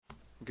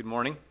Good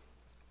morning.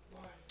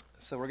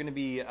 So we're going to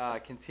be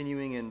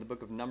continuing in the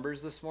book of Numbers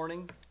this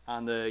morning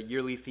on the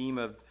yearly theme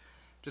of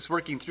just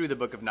working through the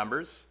book of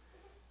Numbers.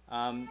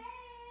 I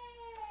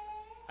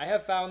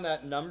have found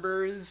that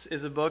Numbers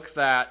is a book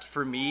that,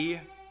 for me,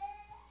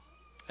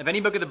 of any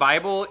book of the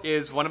Bible,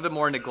 is one of the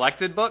more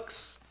neglected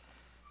books.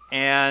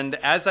 And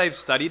as I've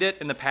studied it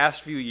in the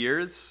past few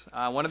years,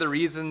 one of the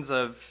reasons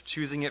of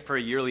choosing it for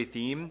a yearly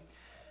theme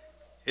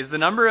is the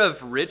number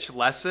of rich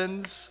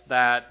lessons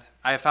that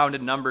I have found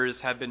in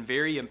Numbers have been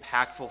very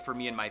impactful for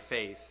me in my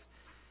faith.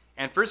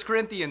 And 1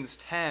 Corinthians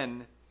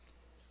 10,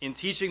 in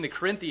teaching the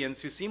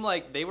Corinthians, who seemed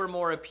like they were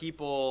more a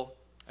people,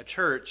 a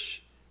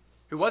church,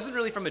 who wasn't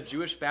really from a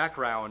Jewish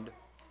background,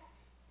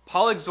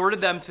 Paul exhorted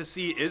them to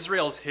see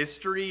Israel's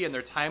history and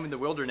their time in the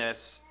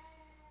wilderness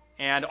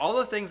and all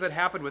the things that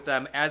happened with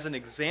them as an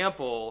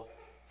example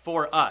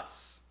for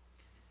us.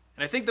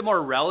 And I think the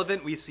more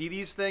relevant we see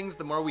these things,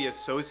 the more we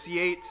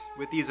associate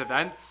with these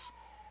events,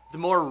 the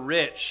more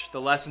rich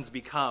the lessons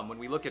become when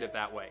we look at it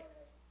that way.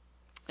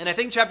 And I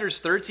think chapters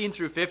 13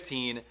 through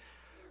 15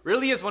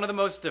 really is one of the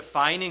most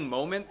defining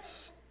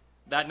moments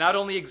that not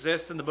only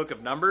exists in the book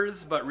of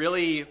Numbers, but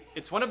really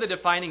it's one of the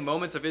defining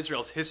moments of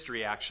Israel's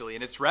history, actually.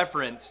 And it's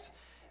referenced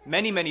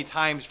many, many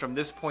times from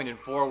this point and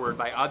forward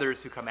by others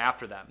who come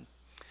after them.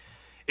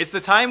 It's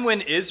the time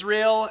when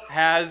Israel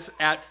has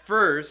at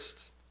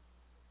first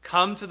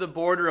come to the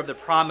border of the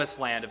promised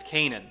land of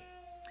Canaan.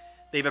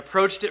 They've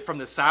approached it from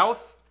the south.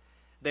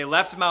 They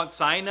left Mount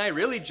Sinai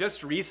really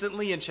just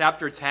recently in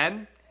chapter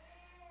 10.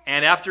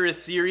 And after a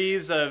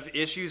series of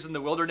issues in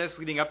the wilderness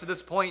leading up to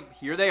this point,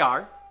 here they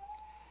are.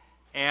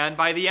 And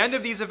by the end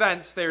of these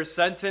events, they're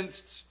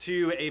sentenced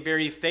to a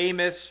very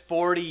famous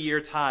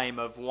 40-year time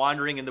of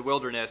wandering in the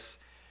wilderness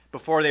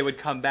before they would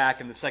come back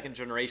and the second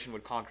generation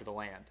would conquer the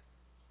land.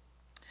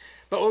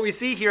 But what we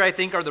see here, I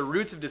think, are the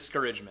roots of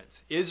discouragement.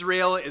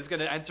 Israel is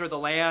going to enter the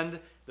land,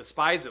 the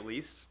spies at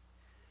least.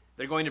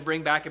 They're going to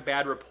bring back a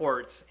bad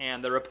report,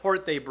 and the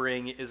report they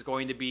bring is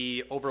going to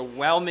be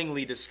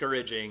overwhelmingly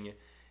discouraging,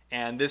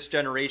 and this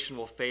generation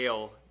will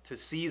fail to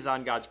seize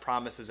on God's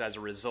promises as a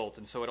result.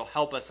 And so it'll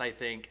help us, I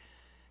think,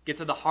 get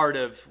to the heart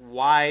of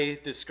why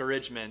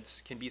discouragement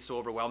can be so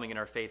overwhelming in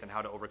our faith and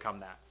how to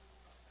overcome that.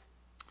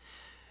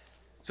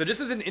 So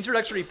just as an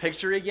introductory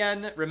picture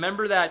again,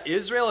 remember that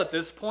Israel at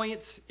this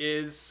point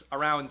is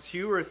around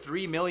 2 or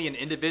 3 million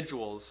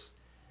individuals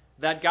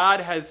that God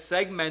has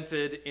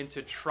segmented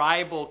into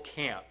tribal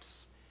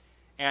camps.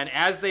 And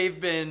as they've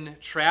been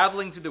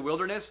traveling through the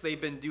wilderness, they've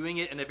been doing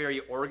it in a very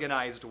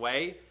organized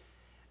way.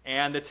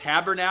 And the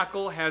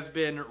tabernacle has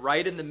been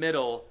right in the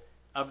middle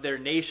of their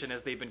nation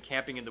as they've been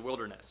camping in the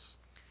wilderness.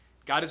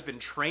 God has been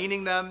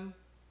training them,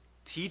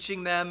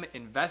 teaching them,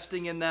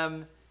 investing in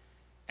them.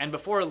 And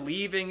before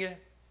leaving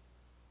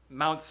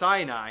Mount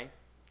Sinai,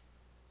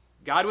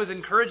 God was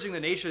encouraging the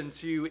nation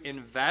to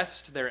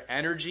invest their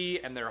energy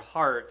and their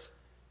heart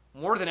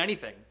more than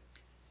anything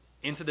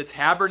into the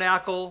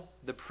tabernacle,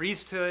 the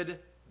priesthood,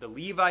 the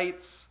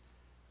Levites,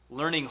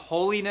 learning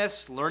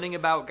holiness, learning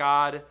about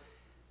God.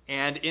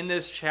 And in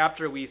this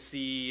chapter, we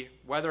see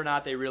whether or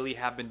not they really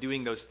have been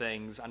doing those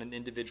things on an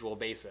individual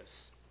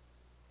basis.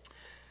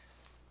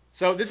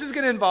 So this is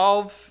going to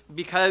involve,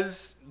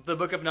 because the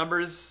book of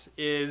Numbers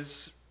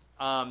is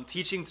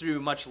teaching through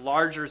much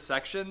larger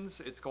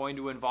sections, it's going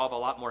to involve a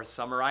lot more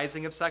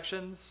summarizing of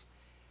sections.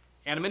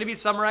 And I'm going to be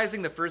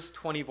summarizing the first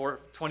 24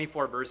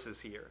 verses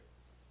here.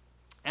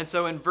 And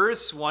so in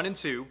verse 1 and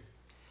 2,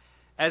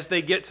 as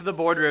they get to the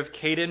border of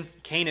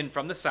Canaan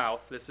from the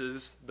south, this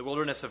is the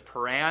wilderness of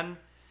Paran,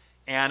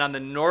 and on the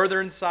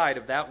northern side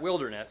of that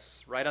wilderness,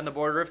 right on the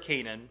border of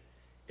Canaan,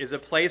 is a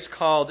place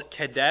called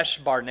Kadesh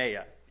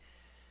Barnea.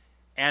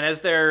 And as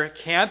they're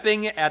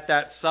camping at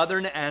that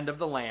southern end of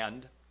the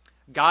land,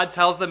 God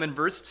tells them in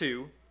verse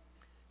 2,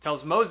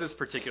 tells Moses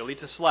particularly,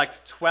 to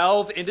select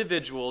 12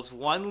 individuals,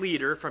 one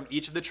leader from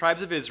each of the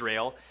tribes of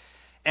Israel.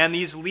 And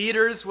these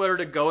leaders were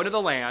to go into the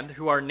land,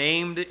 who are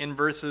named in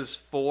verses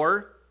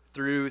 4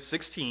 through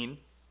 16.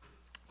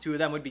 2 of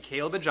them would be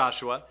Caleb and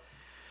Joshua.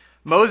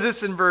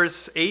 Moses in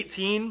verse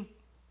 17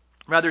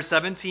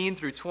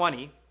 through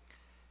 20,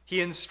 he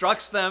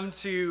instructs them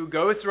to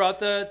go throughout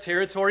the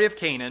territory of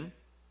Canaan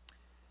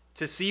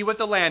to see what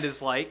the land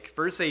is like.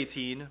 Verse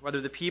 18,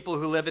 whether the people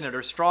who live in it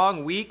are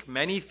strong, weak,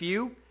 many,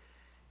 few.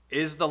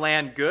 Is the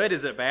land good?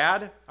 Is it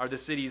bad? Are the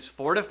cities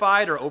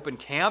fortified or open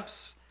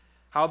camps?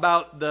 How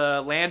about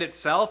the land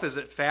itself? Is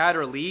it fat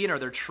or lean? Are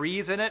there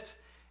trees in it?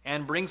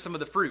 And bring some of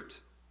the fruit.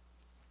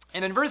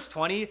 And in verse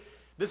 20,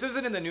 this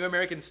isn't in the New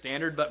American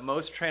Standard, but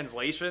most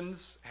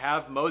translations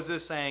have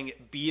Moses saying,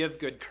 "Be of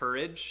good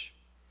courage."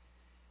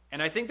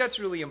 And I think that's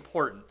really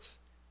important,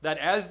 that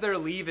as they're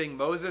leaving,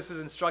 Moses is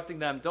instructing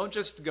them, don't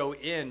just go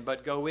in,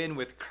 but go in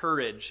with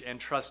courage and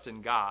trust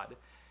in God.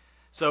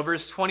 So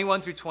verse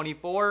 21 through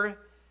 24,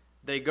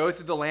 they go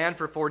through the land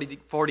for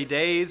 40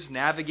 days,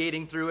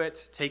 navigating through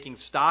it, taking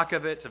stock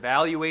of it,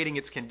 evaluating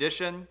its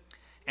condition,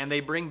 and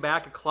they bring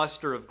back a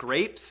cluster of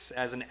grapes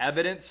as an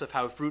evidence of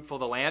how fruitful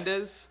the land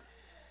is.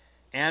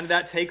 And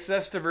that takes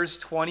us to verse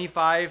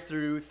 25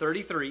 through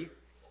 33,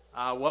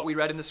 what we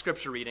read in the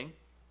scripture reading,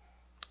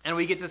 and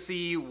we get to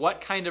see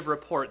what kind of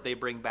report they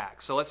bring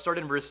back. So let's start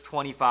in verse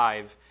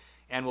 25,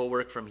 and we'll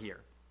work from here.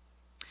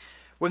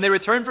 When they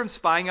returned from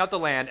spying out the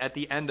land at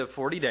the end of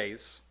 40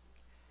 days,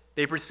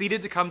 they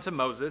proceeded to come to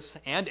Moses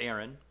and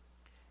Aaron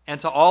and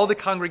to all the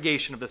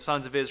congregation of the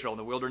sons of Israel in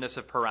the wilderness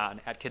of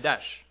Paran at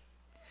Kadesh.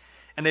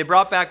 And they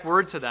brought back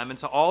word to them and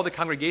to all the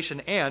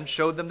congregation and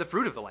showed them the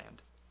fruit of the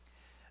land.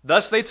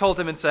 Thus they told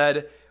him and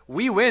said,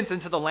 "We went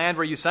into the land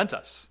where you sent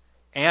us,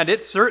 and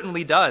it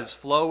certainly does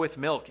flow with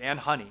milk and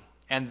honey,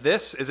 and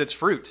this is its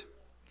fruit.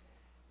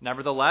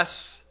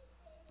 Nevertheless,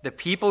 the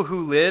people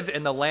who live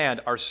in the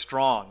land are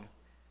strong,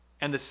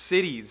 and the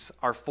cities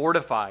are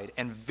fortified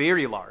and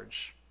very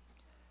large.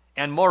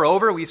 And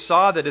moreover, we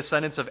saw the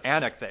descendants of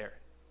Anak there.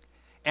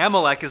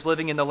 Amalek is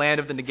living in the land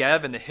of the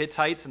Negev, and the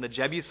Hittites and the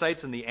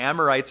Jebusites and the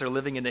Amorites are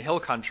living in the hill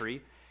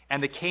country,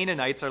 and the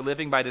Canaanites are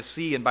living by the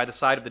sea and by the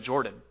side of the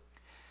Jordan."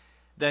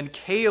 Then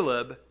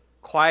Caleb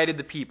quieted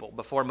the people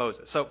before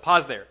Moses. So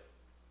pause there.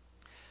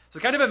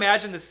 So kind of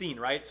imagine the scene,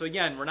 right? So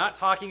again, we're not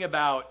talking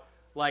about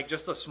like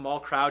just a small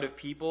crowd of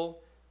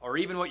people, or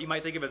even what you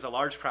might think of as a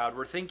large crowd.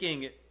 We're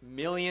thinking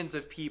millions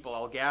of people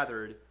all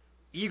gathered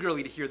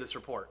eagerly to hear this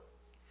report.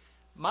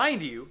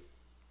 Mind you,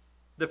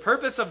 the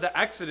purpose of the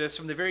Exodus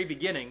from the very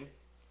beginning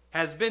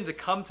has been to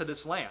come to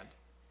this land.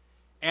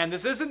 And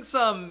this isn't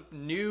some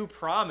new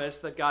promise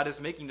that God is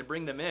making to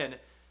bring them in.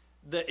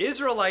 The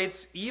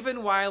Israelites,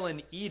 even while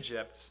in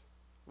Egypt,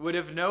 would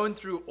have known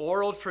through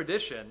oral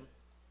tradition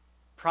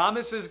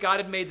promises God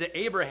had made to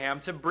Abraham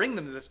to bring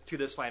them to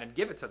this land and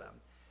give it to them.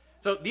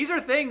 So these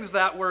are things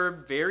that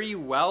were very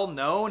well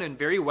known and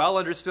very well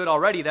understood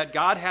already, that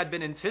God had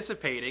been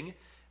anticipating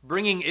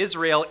bringing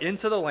Israel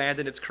into the land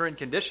in its current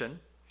condition.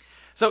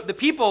 So the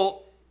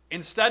people,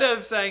 instead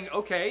of saying,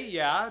 okay,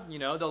 yeah,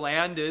 the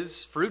land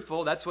is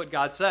fruitful, that's what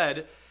God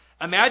said,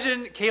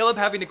 imagine Caleb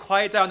having to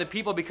quiet down the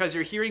people because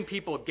you're hearing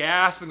people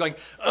gasp and going,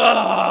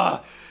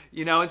 ugh,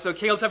 and so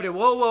Caleb's having to,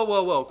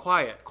 whoa,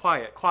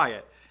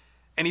 quiet.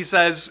 And he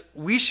says,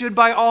 "We should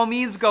by all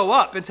means go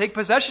up and take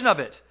possession of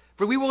it,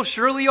 for we will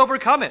surely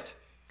overcome it."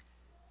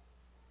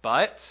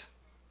 But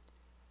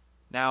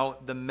now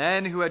the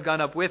men who had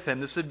gone up with him,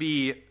 this would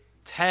be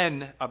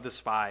 10 of the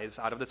spies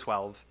out of the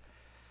 12,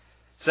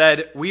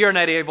 said, "We are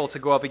not able to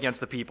go up against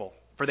the people,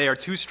 for they are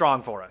too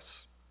strong for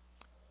us."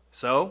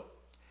 So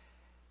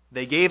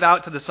they gave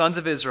out to the sons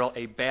of Israel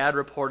a bad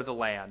report of the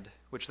land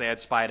which they had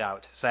spied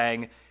out,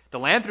 saying, "The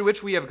land through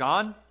which we have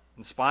gone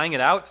and spying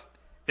it out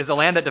is a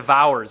land that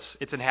devours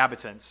its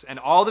inhabitants, and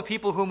all the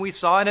people whom we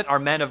saw in it are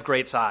men of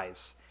great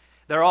size.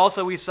 There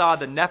also we saw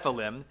the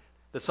Nephilim.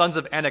 The sons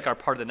of Anak are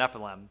part of the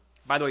Nephilim."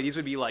 By the way, these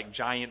would be like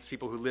giants,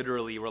 people who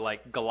literally were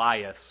like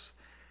Goliaths.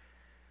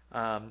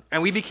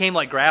 "And we became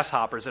like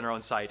grasshoppers in our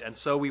own sight, and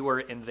so we were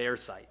in their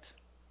sight."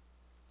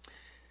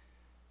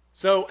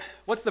 So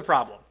what's the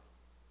problem?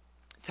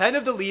 10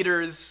 of the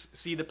leaders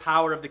see the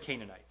power of the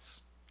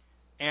Canaanites.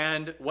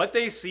 And what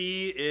they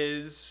see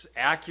is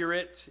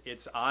accurate,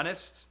 it's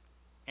honest,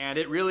 and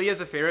it really is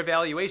a fair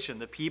evaluation.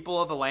 The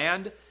people of the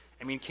land,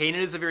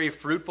 Canaan is a very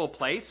fruitful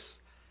place,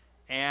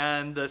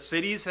 and the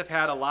cities have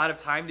had a lot of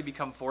time to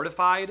become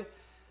fortified.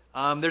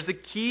 There's a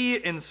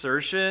key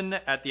insertion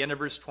at the end of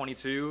verse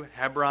 22,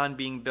 Hebron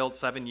being built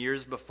 7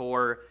 years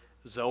before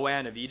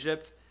Zoan of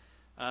Egypt.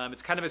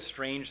 It's kind of a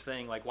strange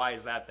thing, like why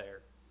is that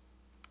there?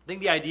 I think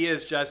the idea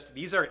is just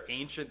these are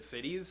ancient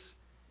cities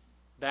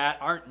that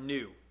aren't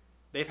new.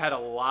 They've had a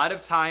lot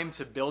of time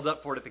to build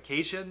up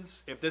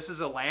fortifications. If this is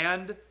a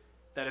land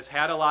that has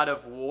had a lot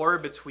of war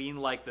between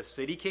like the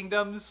city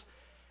kingdoms,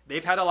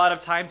 they've had a lot of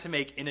time to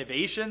make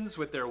innovations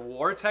with their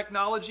war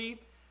technology,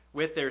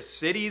 with their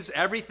cities.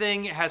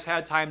 Everything has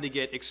had time to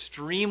get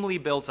extremely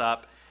built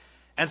up.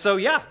 And so,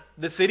 yeah,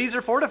 the cities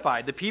are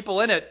fortified. The people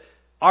in it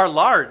are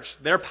large.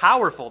 They're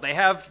powerful. They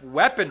have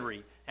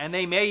weaponry. And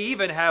they may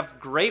even have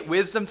great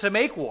wisdom to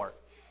make war.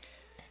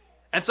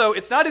 And so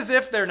it's not as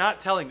if they're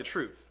not telling the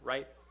truth,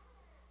 right?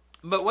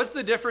 But what's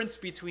the difference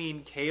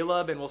between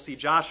Caleb and we'll see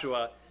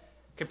Joshua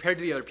compared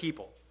to the other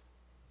people?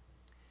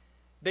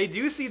 They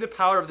do see the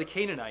power of the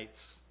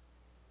Canaanites,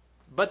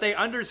 but they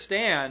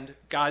understand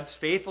God's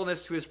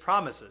faithfulness to his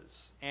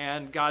promises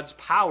and God's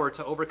power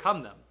to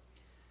overcome them.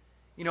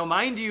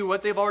 Mind you,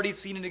 what they've already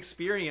seen and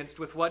experienced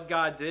with what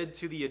God did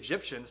to the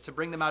Egyptians to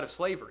bring them out of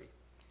slavery.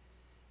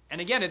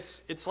 And again,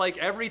 it's like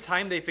every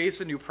time they face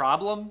a new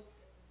problem,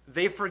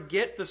 they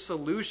forget the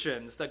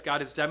solutions that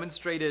God has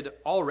demonstrated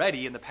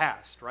already in the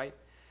past, right?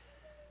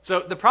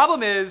 So the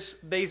problem is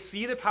they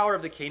see the power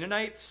of the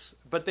Canaanites,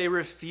 but they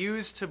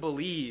refuse to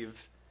believe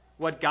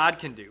what God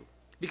can do.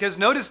 Because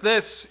notice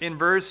this in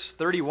verse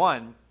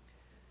 31.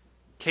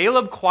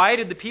 Caleb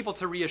quieted the people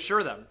to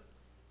reassure them.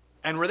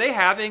 And were they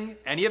having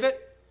any of it?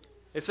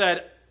 It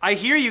said, "I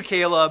hear you,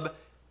 Caleb,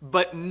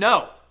 but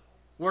no,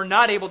 we're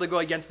not able to go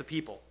against the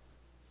people."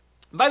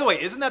 And by the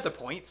way, isn't that the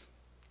point?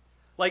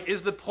 Like,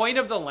 is the point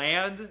of the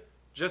land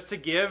just to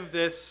give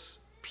this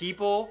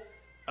people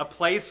a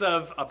place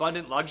of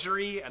abundant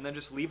luxury and then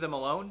just leave them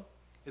alone?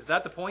 Is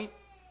that the point?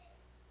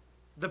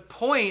 The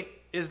point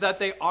is that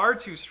they are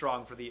too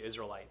strong for the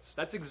Israelites.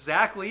 That's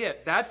exactly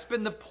it. That's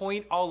been the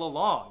point all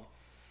along.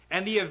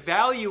 And the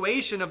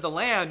evaluation of the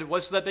land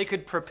was so that they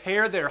could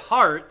prepare their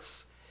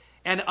hearts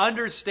and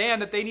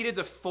understand that they needed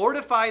to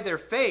fortify their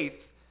faith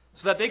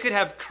so that they could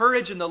have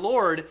courage in the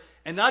Lord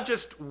and not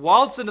just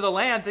waltz into the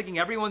land thinking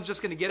everyone's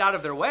just going to get out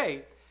of their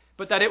way,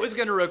 but that it was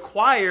going to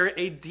require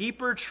a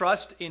deeper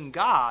trust in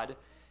God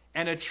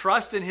and a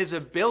trust in His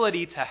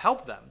ability to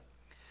help them.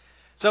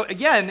 So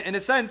again, in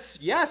a sense,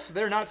 yes,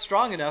 they're not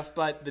strong enough,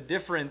 but the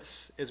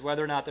difference is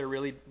whether or not they're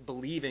really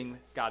believing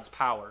God's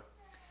power.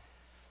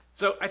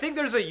 So I think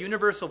there's a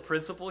universal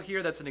principle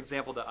here that's an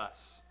example to us.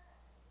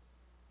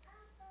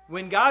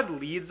 When God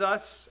leads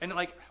us, and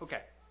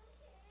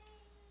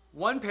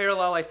one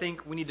parallel I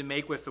think we need to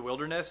make with the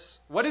wilderness,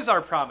 what is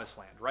our promised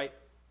land, right?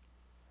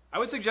 I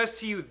would suggest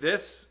to you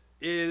this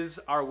is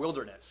our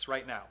wilderness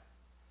right now.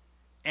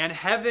 And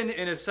heaven,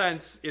 in a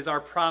sense, is our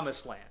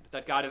promised land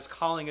that God is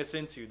calling us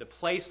into, the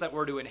place that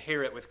we're to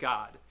inherit with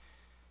God.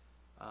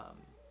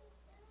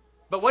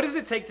 But what does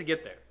it take to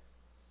get there?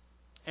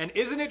 And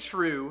isn't it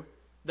true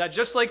that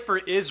just like for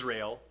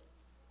Israel,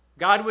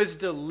 God was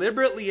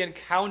deliberately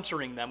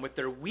encountering them with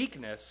their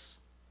weakness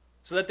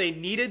so that they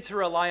needed to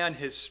rely on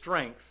His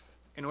strength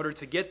in order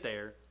to get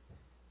there?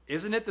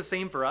 Isn't it the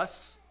same for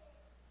us?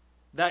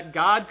 That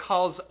God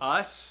calls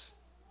us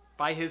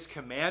by His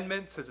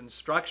commandments, His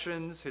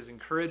instructions, His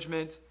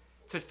encouragement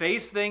to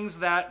face things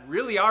that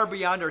really are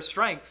beyond our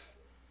strength.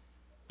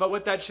 But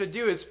what that should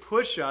do is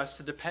push us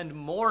to depend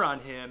more on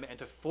Him and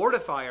to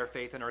fortify our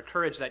faith and our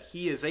courage that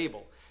He is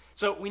able.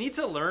 So we need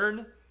to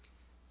learn,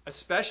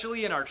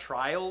 especially in our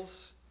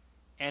trials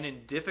and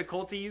in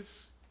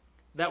difficulties,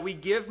 that we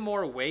give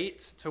more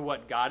weight to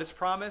what God has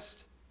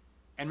promised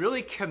and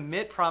really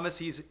commit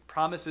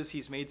promises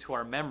He's made to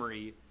our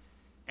memory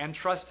and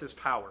trust His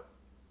power.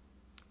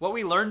 What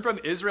we learn from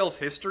Israel's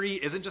history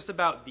isn't just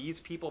about these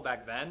people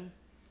back then,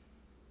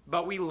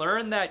 but we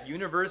learn that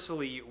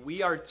universally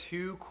we are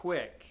too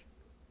quick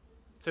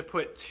to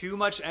put too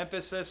much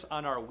emphasis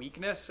on our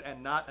weakness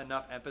and not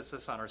enough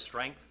emphasis on our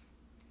strength.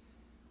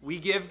 We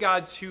give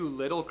God too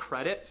little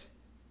credit,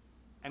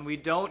 and we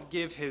don't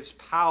give His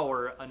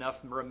power enough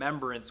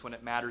remembrance when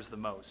it matters the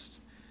most.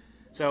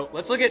 So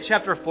let's look at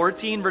chapter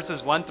 14,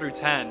 verses 1 through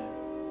 10.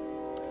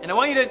 And I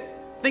want you to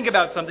think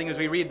about something as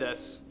we read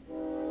this.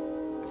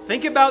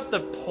 Think about the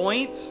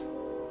point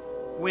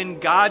when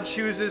God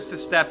chooses to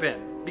step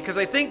in, because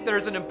I think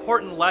there's an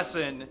important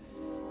lesson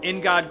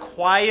in God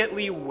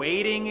quietly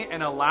waiting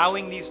and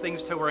allowing these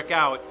things to work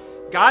out.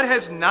 God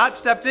has not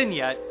stepped in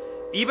yet,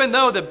 even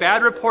though the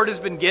bad report has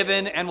been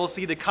given, and we'll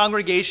see the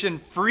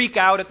congregation freak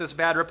out at this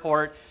bad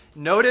report.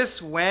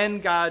 Notice when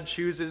God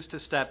chooses to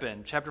step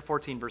in. Chapter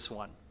 14, verse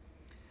 1.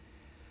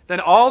 Then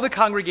all the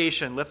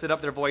congregation lifted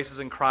up their voices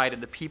and cried,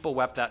 and the people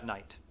wept that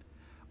night.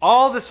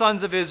 All the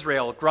sons of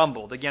Israel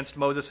grumbled against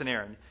Moses and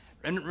Aaron.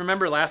 And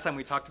remember last time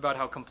we talked about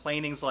how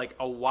complaining's like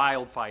a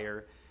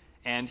wildfire.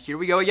 And here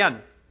we go again.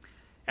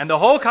 And the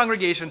whole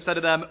congregation said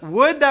to them,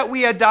 "Would that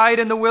we had died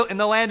in the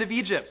land of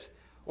Egypt,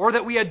 or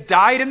that we had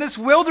died in this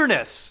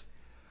wilderness.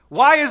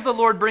 Why is the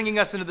Lord bringing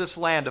us into this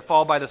land to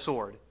fall by the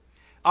sword?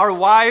 Our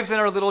wives and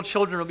our little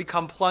children will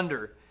become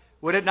plunder.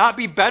 Would it not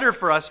be better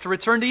for us to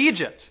return to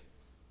Egypt?"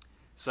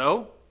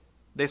 So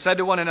they said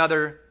to one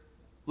another,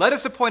 "Let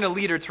us appoint a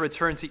leader to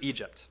return to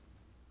Egypt."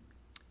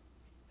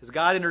 Has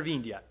God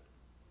intervened yet?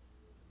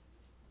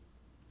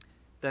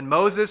 Then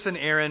Moses and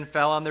Aaron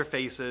fell on their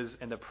faces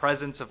in the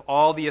presence of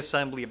all the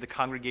assembly of the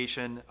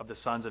congregation of the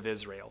sons of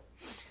Israel.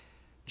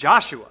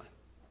 Joshua,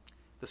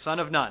 the son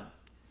of Nun,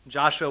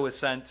 Joshua was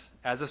sent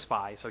as a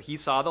spy, so he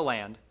saw the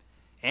land,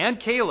 and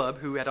Caleb,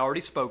 who had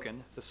already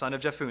spoken, the son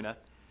of Jephunneh,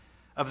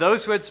 of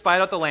those who had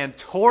spied out the land,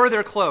 tore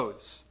their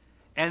clothes,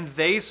 and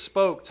they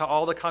spoke to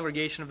all the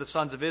congregation of the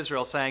sons of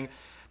Israel, saying,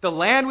 "The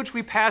land which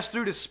we passed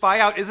through to spy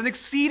out is an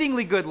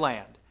exceedingly good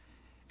land.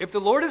 If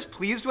the Lord is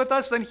pleased with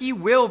us, then He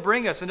will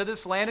bring us into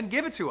this land and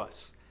give it to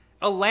us,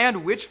 a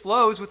land which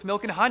flows with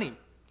milk and honey.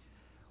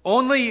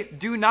 Only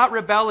do not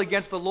rebel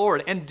against the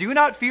Lord, and do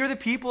not fear the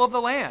people of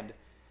the land,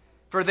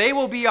 for they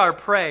will be our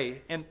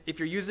prey." And if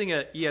you're using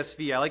an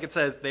ESV, I like it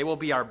says, "they will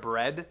be our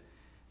bread."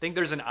 I think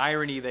there's an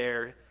irony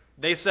there.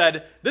 They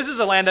said, this is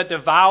a land that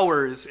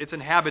devours its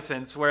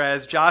inhabitants,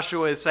 whereas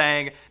Joshua is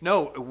saying,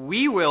 no,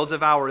 we will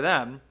devour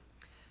them.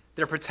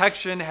 Their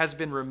protection has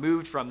been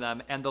removed from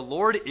them, and the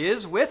Lord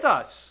is with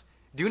us.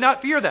 Do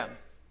not fear them.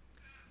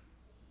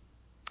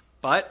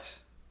 But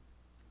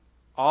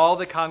all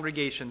the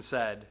congregation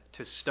said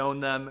to stone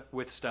them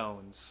with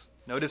stones.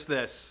 Notice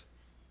this.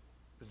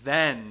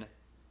 Then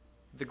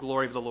the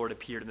glory of the Lord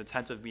appeared in the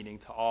tent of meeting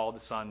to all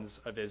the sons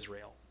of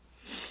Israel.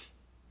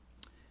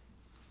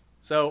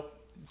 So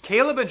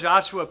Caleb and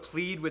Joshua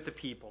plead with the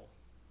people,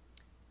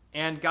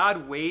 and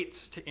God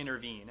waits to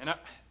intervene. And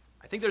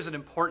I think there's an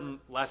important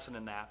lesson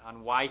in that,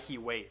 on why He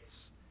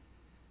waits.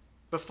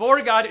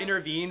 Before God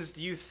intervenes,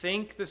 do you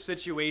think the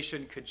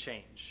situation could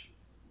change?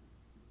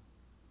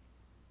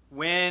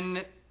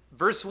 When,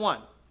 verse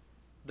 1,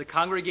 the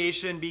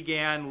congregation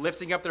began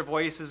lifting up their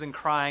voices and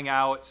crying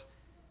out,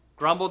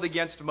 grumbled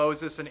against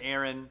Moses and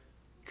Aaron,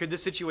 could the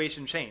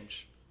situation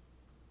change?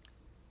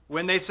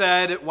 When they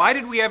said, why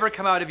did we ever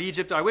come out of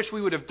Egypt? I wish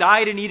we would have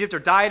died in Egypt or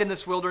died in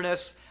this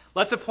wilderness.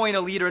 Let's appoint a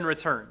leader in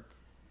return.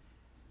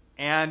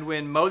 And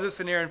when Moses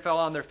and Aaron fell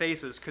on their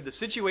faces, could the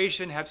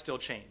situation have still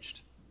changed?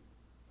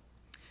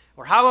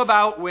 Or how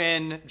about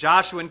when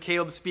Joshua and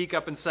Caleb speak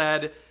up and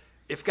said,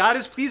 if God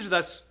is pleased with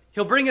us,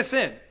 he'll bring us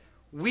in.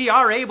 We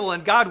are able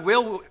and God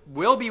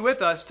will be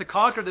with us to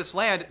conquer this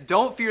land.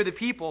 Don't fear the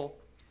people.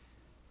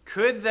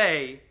 Could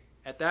they,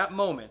 at that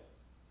moment,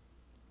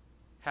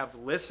 have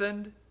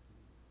listened,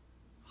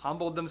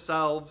 humbled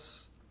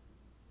themselves,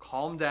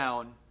 calmed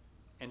down,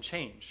 and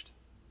changed?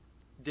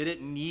 Did it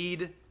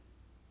need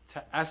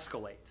to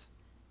escalate?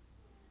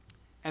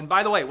 And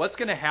by the way, what's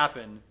going to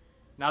happen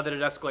now that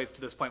it escalates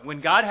to this point?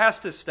 When God has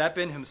to step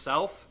in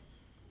himself,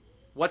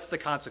 what's the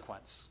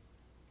consequence?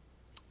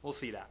 We'll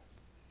see that.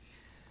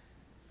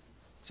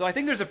 So I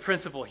think there's a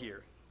principle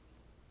here.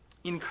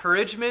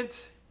 Encouragement,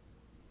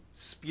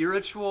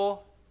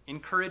 spiritual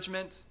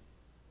encouragement,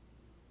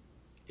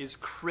 is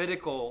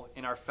critical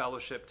in our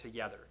fellowship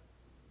together.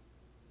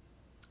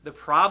 The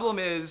problem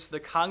is the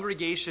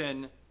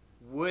congregation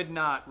would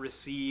not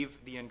receive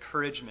the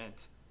encouragement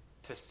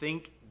to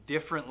think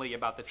differently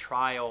about the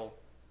trial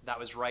that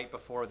was right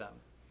before them.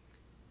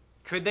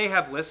 Could they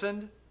have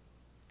listened?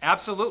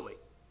 Absolutely.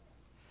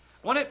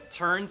 I want to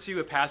turn to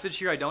a passage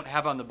here I don't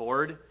have on the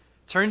board.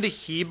 Turn to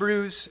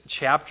Hebrews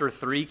chapter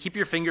 3. Keep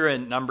your finger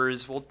in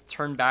Numbers. We'll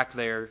turn back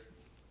there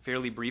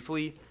fairly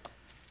briefly.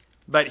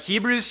 But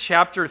Hebrews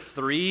chapter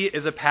 3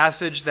 is a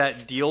passage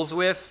that deals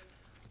with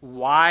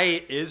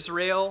why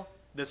Israel,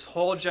 this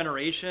whole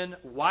generation,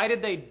 why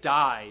did they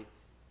die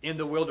in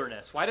the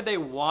wilderness? Why did they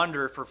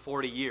wander for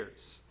 40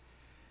 years?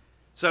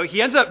 So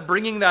he ends up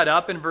bringing that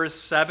up in verse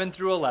 7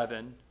 through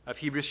 11 of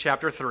Hebrews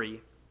chapter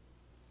 3.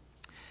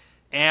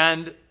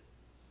 And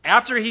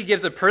after he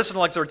gives a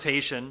personal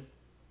exhortation,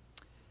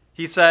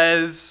 he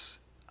says,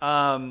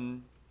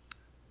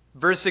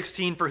 verse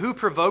 16, for who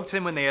provoked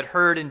him when they had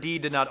heard?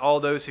 Indeed, did not all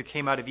those who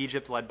came out of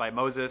Egypt led by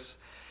Moses?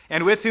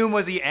 And with whom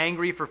was he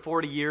angry for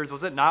 40 years?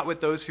 Was it not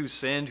with those who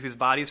sinned, whose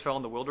bodies fell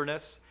in the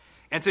wilderness?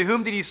 And to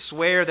whom did he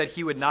swear that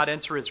he would not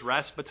enter his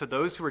rest, but to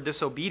those who were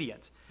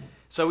disobedient?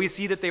 So we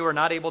see that they were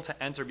not able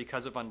to enter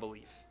because of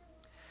unbelief.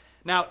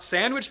 Now,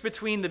 sandwiched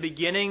between the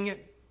beginning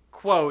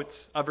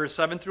quote of verse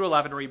 7 through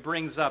 11, where he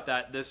brings up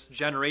that this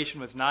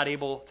generation was not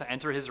able to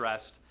enter his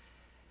rest,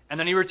 and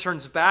then he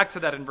returns back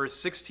to that in verse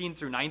 16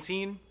 through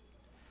 19,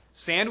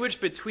 sandwiched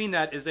between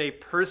that is a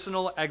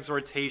personal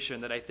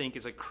exhortation that I think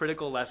is a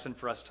critical lesson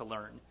for us to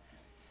learn.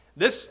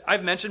 This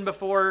I've mentioned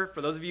before,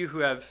 for those of you who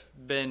have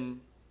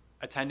been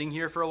attending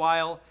here for a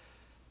while.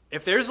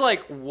 If there's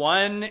like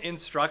one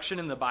instruction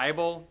in the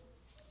Bible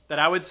that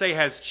I would say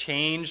has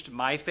changed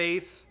my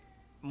faith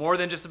more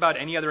than just about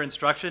any other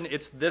instruction,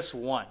 it's this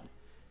one.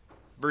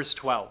 Verse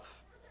 12.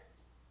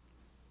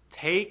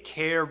 Take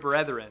care,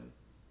 brethren,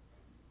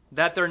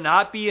 that there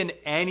not be in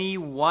any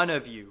one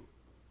of you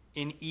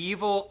an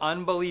evil,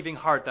 unbelieving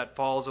heart that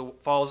falls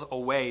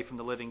away from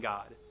the living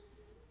God.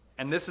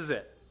 And this is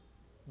it.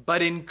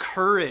 But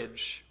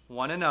encourage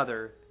one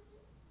another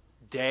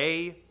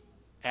day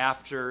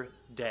after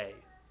day,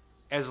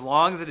 as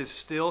long as it is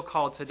still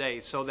called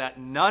today, so that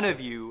none of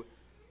you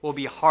will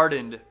be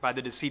hardened by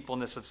the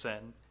deceitfulness of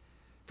sin.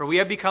 For we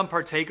have become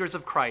partakers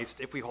of Christ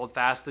if we hold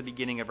fast the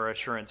beginning of our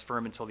assurance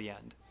firm until the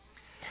end.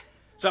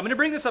 So I'm going to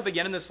bring this up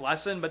again in this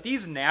lesson, but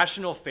these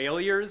national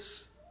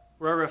failures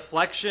were a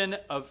reflection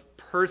of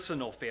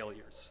personal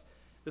failures.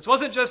 This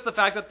wasn't just the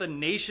fact that the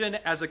nation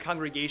as a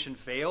congregation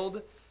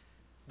failed.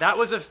 That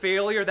was a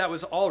failure that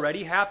was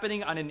already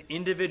happening on an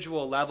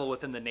individual level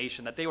within the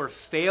nation, that they were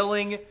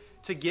failing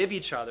to give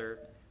each other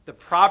the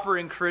proper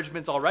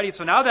encouragements already.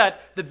 So now that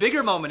the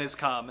bigger moment has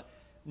come,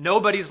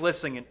 nobody's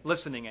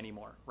listening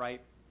anymore,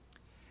 right?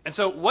 And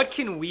so what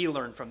can we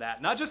learn from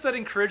that? Not just that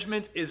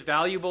encouragement is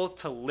valuable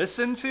to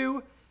listen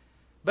to,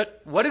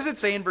 but what does it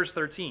say in verse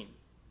 13?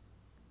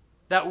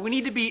 That we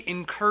need to be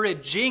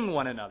encouraging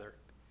one another.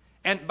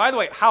 And by the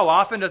way, how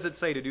often does it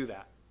say to do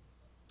that?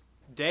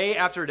 Day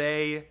after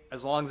day,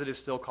 as long as it is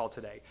still called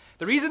today.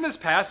 The reason this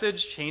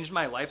passage changed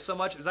my life so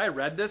much is I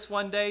read this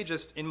one day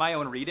just in my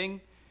own reading.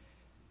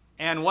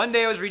 And one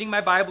day I was reading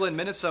my Bible in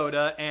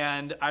Minnesota,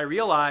 and I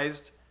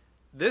realized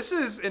this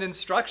is an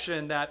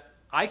instruction that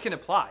I can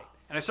apply.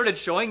 And I started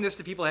showing this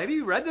to people. Have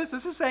you read this?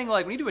 This is saying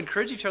like we need to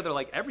encourage each other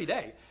like every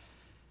day.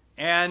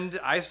 And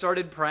I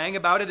started praying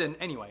about it. And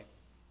anyway,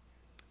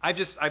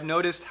 I've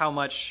noticed how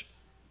much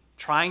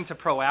trying to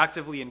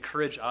proactively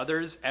encourage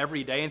others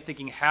every day and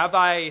thinking, have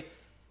I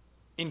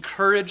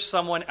encouraged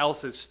someone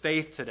else's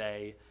faith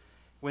today?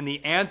 When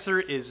the answer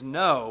is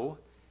no,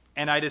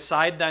 and I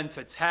decide then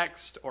to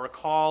text or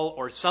call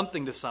or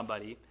something to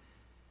somebody,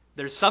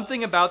 there's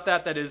something about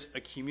that is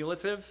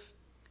accumulative.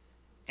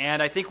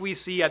 And I think we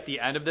see at the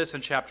end of this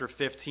in chapter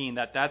 15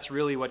 that that's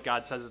really what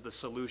God says is the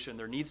solution.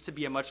 There needs to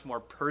be a much more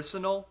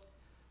personal,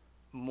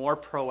 more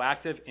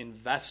proactive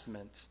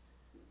investment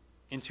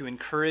into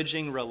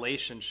encouraging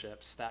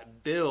relationships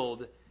that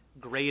build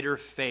greater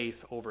faith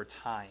over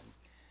time.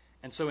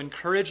 And so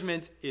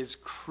encouragement is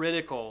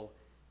critical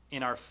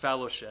in our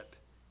fellowship,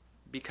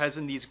 because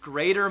in these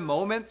greater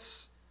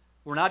moments,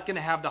 we're not going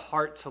to have the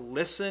heart to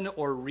listen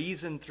or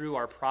reason through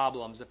our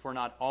problems if we're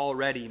not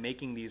already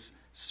making these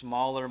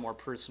smaller, more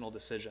personal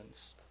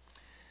decisions.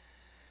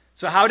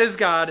 So how does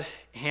God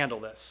handle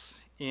this?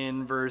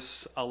 In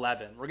verse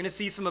 11, we're going to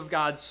see some of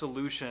God's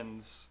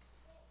solutions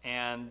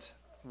and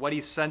what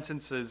he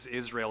sentences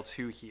Israel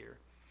to here.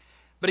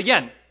 But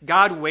again,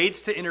 God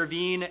waits to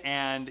intervene,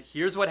 and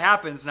here's what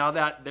happens now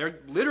that they're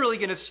literally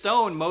going to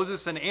stone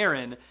Moses and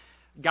Aaron.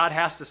 God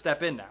has to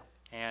step in now.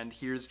 And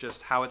here's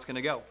just how it's going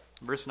to go.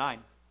 Verse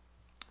 11.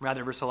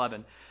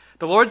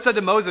 The Lord said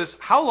to Moses,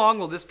 "How long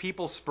will this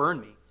people spurn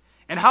me?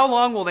 And how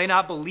long will they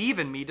not believe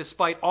in me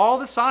despite all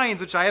the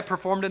signs which I have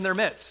performed in their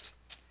midst?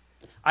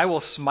 I will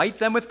smite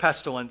them with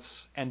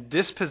pestilence and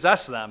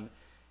dispossess them,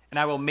 and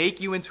I will make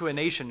you into a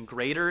nation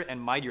greater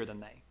and mightier than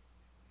they."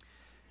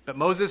 But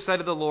Moses said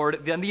to the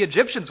Lord, "Then the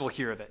Egyptians will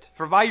hear of it,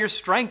 for by your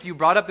strength you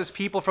brought up this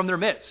people from their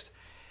midst,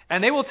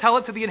 and they will tell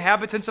it to the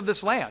inhabitants of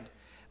this land.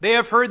 They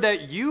have heard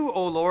that you,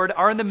 O Lord,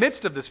 are in the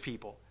midst of this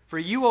people. For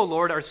you, O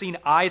Lord, are seen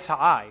eye to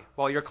eye,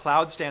 while your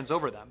cloud stands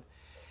over them.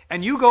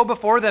 And you go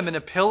before them in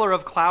a pillar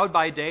of cloud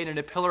by day and in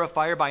a pillar of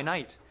fire by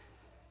night.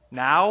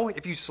 Now,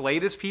 if you slay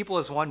this people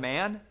as one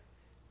man,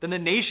 then the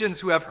nations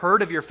who have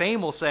heard of your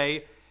fame will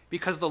say,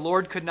 because the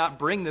Lord could not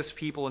bring this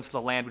people into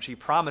the land which he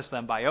promised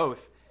them by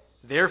oath,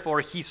 therefore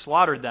he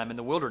slaughtered them in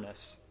the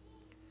wilderness.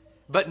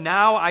 But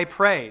now I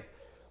pray,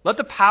 let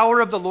the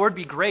power of the Lord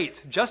be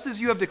great, just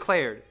as you have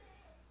declared.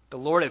 The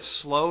Lord is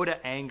slow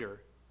to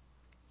anger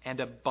and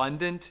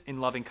abundant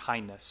in loving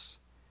kindness,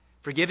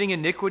 forgiving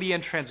iniquity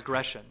and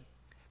transgression.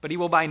 But he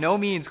will by no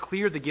means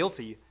clear the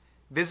guilty,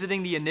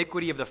 visiting the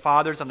iniquity of the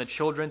fathers on the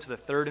children to the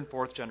third and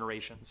fourth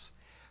generations.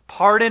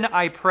 Pardon,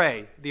 I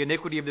pray, the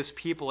iniquity of this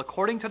people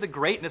according to the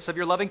greatness of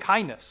your loving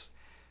kindness,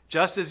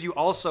 just as you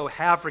also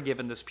have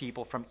forgiven this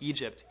people from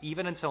Egypt,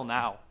 even until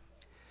now.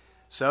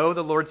 So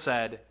the Lord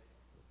said,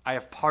 I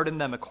have pardoned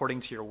them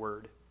according to your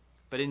word.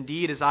 But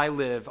indeed, as I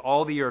live,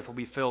 all the earth will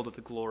be filled with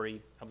the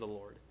glory of the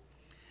Lord.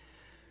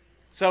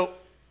 So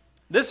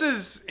this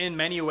is in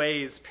many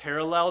ways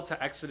parallel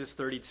to Exodus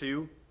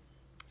 32.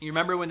 You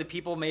remember when the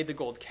people made the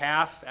gold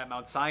calf at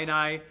Mount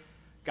Sinai?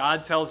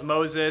 God tells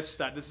Moses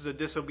that this is a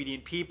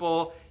disobedient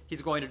people.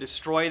 He's going to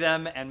destroy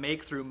them and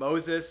make through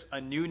Moses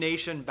a new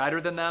nation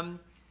better than them.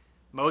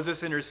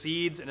 Moses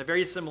intercedes in a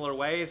very similar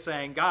way,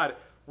 saying, God,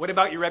 what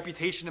about your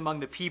reputation among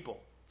the people?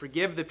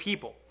 Forgive the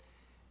people.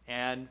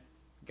 And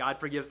God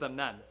forgives them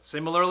then.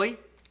 Similarly,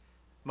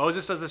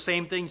 Moses does the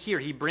same thing here.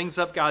 He brings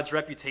up God's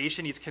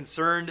reputation. He's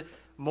concerned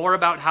more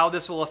about how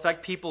this will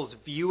affect people's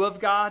view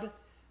of God,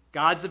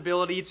 God's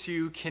ability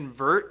to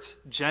convert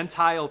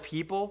Gentile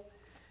people.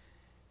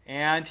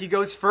 And he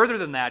goes further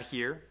than that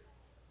here,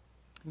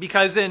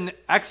 because in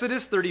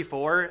Exodus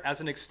 34,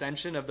 as an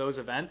extension of those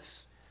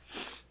events,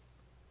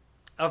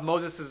 of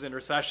Moses'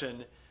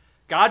 intercession,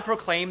 God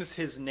proclaims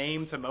his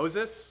name to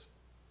Moses,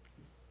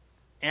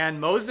 and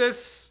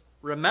Moses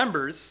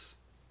remembers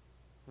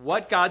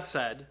what God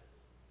said,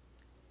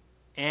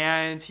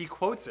 and he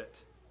quotes it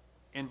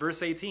in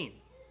verse 18.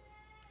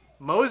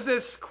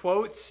 Moses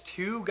quotes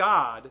to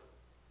God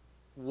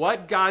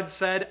what God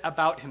said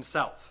about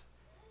himself.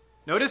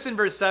 Notice in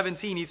verse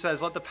 17, he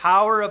says, let the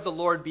power of the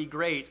Lord be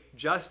great,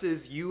 just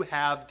as you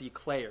have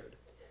declared.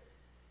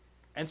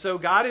 And so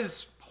God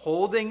is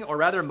holding, or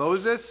rather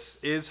Moses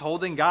is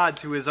holding God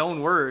to his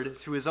own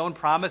word, to his own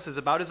promises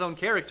about his own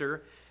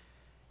character.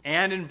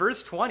 And in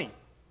verse 20,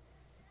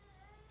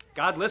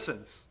 God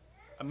listens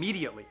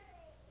immediately.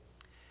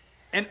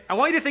 And I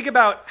want you to think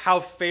about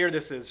how fair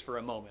this is for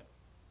a moment.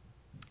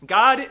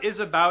 God is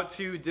about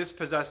to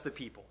dispossess the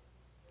people.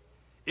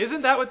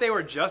 Isn't that what they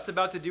were just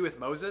about to do with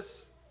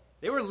Moses?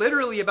 They were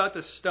literally about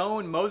to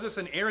stone Moses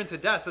and Aaron to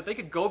death so that they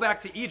could go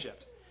back to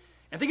Egypt.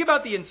 And think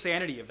about the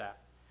insanity of that.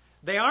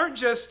 They aren't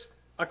just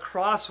a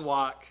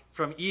crosswalk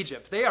from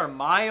Egypt. They are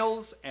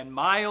miles and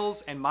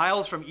miles and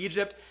miles from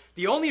Egypt.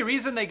 The only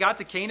reason they got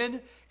to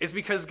Canaan is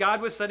because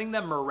God was sending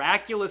them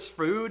miraculous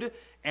food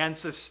and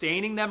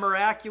sustaining them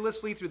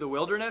miraculously through the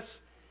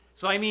wilderness.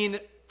 So I mean,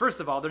 first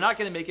of all, they're not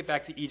going to make it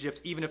back to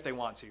Egypt even if they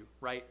want to,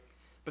 right?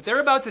 But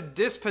they're about to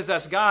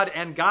dispossess God,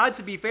 and God,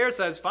 to be fair,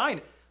 says,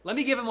 fine, let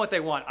me give them what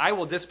they want. I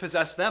will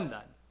dispossess them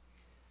then.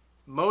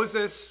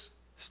 Moses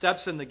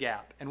steps in the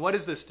gap. And what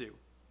does this do?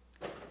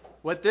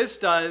 What this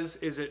does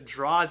is it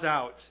draws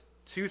out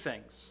two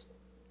things.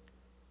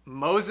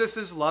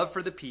 Moses' love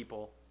for the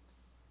people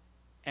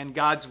and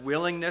God's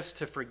willingness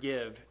to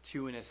forgive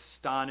to an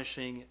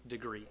astonishing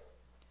degree.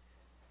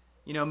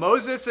 You know,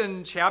 Moses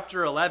in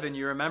chapter 11,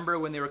 you remember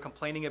when they were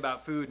complaining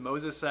about food,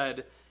 Moses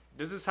said,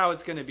 this is how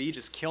it's going to be,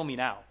 just kill me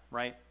now,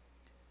 right?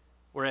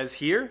 Whereas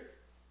here,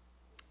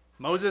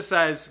 Moses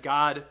says,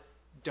 God,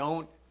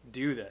 don't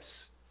do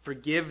this.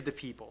 Forgive the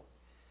people.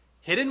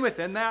 Hidden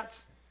within that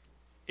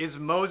is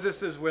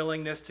Moses'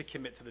 willingness to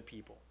commit to the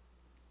people.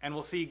 And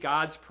we'll see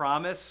God's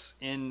promise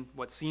in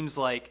what seems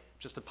like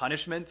just a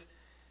punishment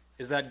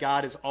is that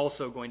God is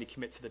also going to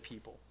commit to the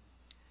people.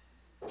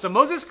 So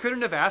Moses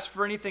couldn't have asked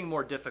for anything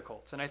more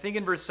difficult. And I think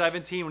in verse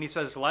 17 when he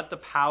says, let the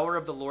power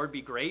of the Lord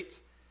be great,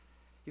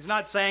 he's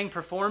not saying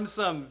perform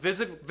some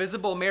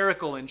visible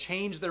miracle and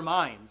change their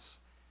minds.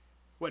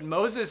 What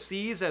Moses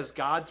sees as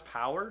God's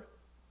power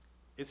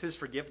is his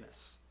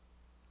forgiveness,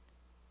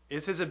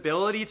 is his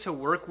ability to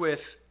work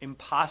with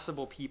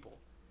impossible people,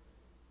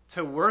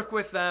 to work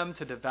with them,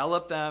 to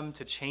develop them,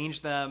 to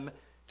change them,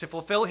 to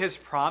fulfill his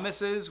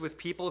promises with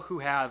people who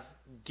have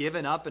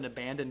given up and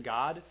abandoned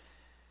God.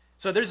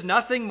 So there's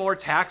nothing more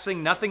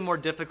taxing, nothing more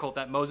difficult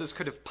that Moses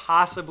could have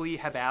possibly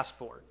have asked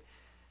for.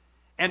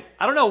 And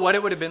I don't know what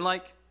it would have been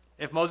like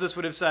if Moses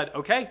would have said,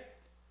 okay,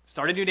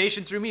 start a new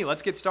nation through me,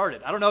 let's get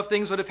started. I don't know if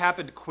things would have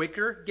happened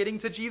quicker getting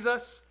to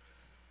Jesus,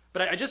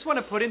 but I just want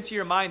to put into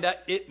your mind that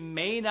it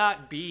may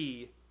not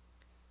be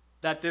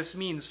that this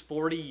means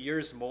 40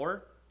 years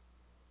more,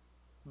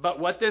 but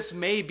what this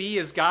may be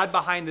is God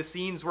behind the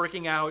scenes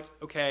working out,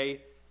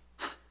 okay,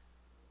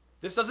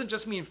 this doesn't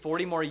just mean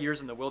 40 more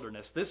years in the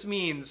wilderness. This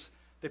means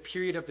the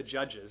period of the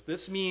judges.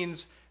 This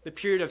means the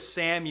period of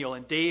Samuel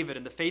and David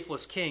and the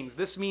faithless kings.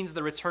 This means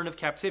the return of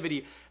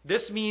captivity.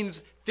 This means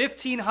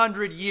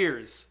 1,500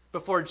 years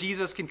before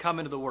Jesus can come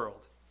into the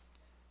world.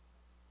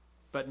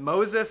 But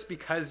Moses,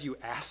 because you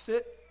asked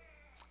it,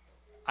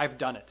 I've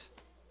done it.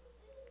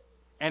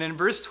 And in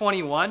verse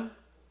 21,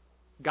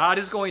 God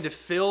is going to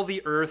fill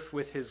the earth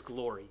with his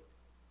glory.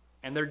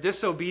 And their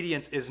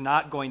disobedience is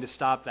not going to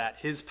stop that.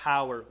 His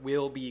power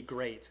will be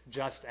great,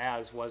 just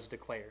as was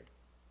declared.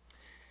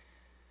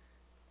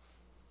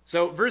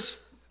 So verse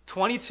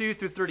 22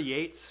 through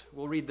 38,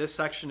 we'll read this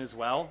section as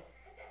well.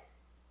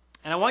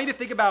 And I want you to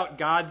think about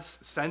God's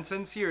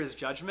sentence here, his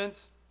judgment.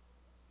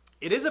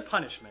 It is a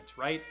punishment,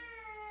 right?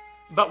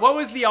 But what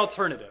was the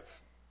alternative?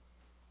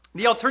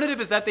 The alternative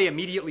is that they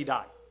immediately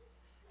die.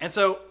 And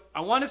so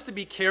I want us to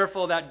be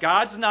careful that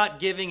God's not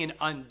giving an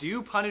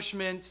undue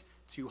punishment,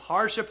 too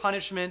harsh a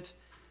punishment.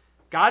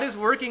 God is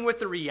working with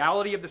the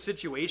reality of the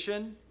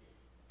situation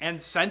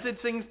and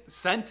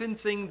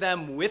sentencing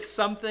them with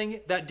something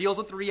that deals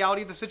with the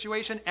reality of the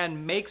situation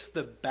and makes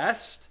the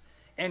best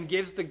and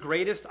gives the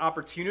greatest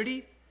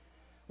opportunity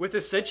with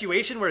a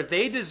situation where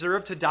they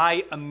deserve to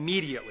die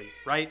immediately,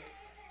 right?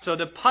 So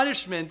the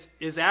punishment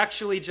is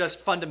actually just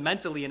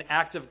fundamentally an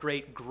act of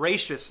great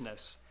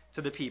graciousness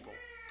to the people.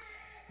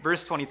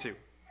 Verse 22.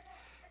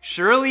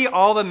 Surely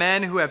all the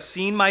men who have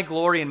seen my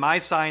glory and my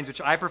signs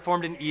which I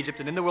performed in Egypt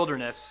and in the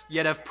wilderness,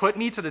 yet have put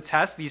me to the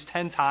test these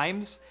 10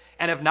 times,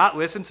 and have not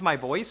listened to my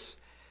voice,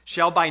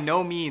 shall by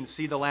no means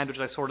see the land which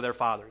I swore to their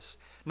fathers,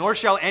 nor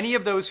shall any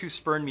of those who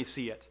spurn me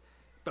see it.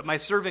 But my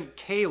servant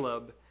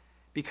Caleb,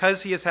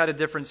 because he has had a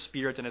different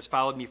spirit and has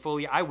followed me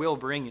fully, I will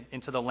bring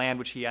into the land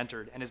which he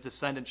entered, and his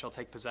descendants shall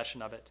take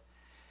possession of it.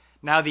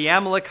 Now the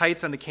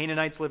Amalekites and the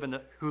Canaanites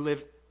who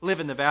live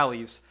in the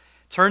valleys,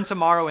 turn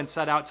tomorrow and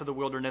set out to the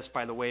wilderness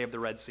by the way of the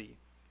Red Sea.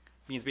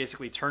 It means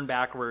basically turn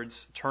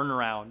backwards, turn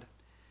around.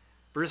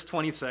 Verse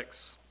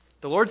 26.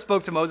 The Lord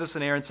spoke to Moses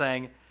and Aaron,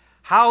 saying,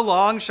 how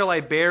long shall I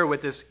bear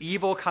with this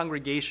evil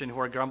congregation who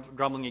are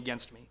grumbling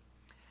against me?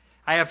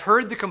 I have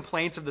heard the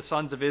complaints of the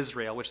sons of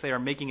Israel, which they are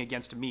making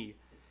against me.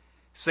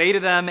 Say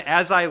to them,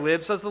 as I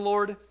live, says the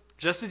Lord,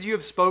 just as you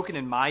have spoken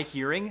in my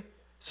hearing,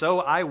 so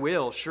I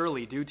will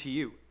surely do to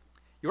you.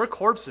 Your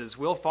corpses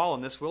will fall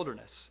in this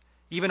wilderness,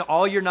 even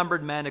all your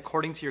numbered men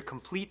according to your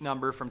complete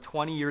number from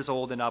 20 years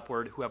old and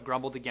upward who have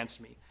grumbled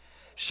against me.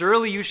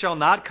 Surely you shall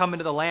not come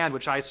into the land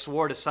which I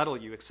swore to settle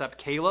you, except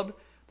Caleb,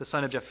 the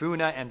son of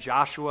Jephunneh, and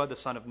Joshua, the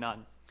son of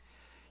Nun.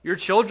 Your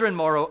children,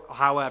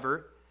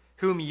 however,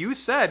 whom you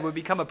said would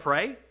become a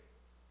prey,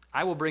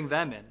 I will bring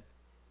them in.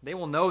 They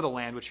will know the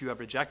land which you have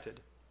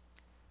rejected.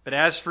 But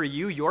as for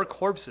you, your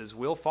corpses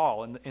will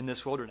fall in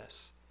this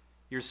wilderness.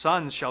 Your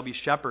sons shall be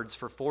shepherds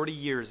for 40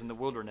 years in the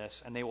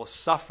wilderness, and they will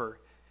suffer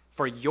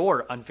for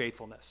your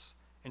unfaithfulness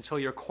until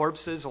your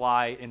corpses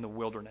lie in the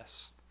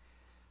wilderness.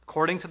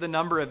 According to the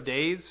number of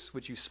days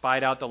which you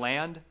spied out the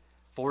land,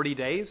 40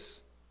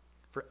 days,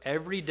 for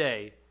every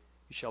day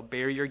you shall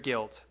bear your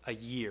guilt a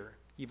year,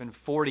 even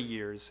 40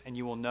 years, and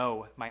you will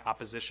know my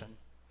opposition.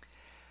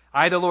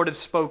 I, the Lord, have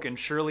spoken.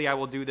 Surely I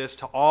will do this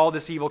to all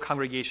this evil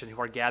congregation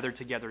who are gathered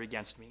together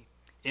against me.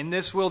 In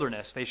this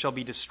wilderness they shall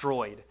be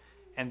destroyed,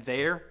 and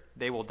there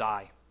they will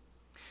die.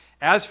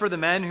 As for the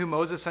men whom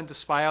Moses sent to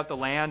spy out the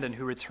land and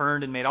who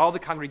returned and made all the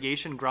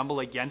congregation grumble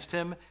against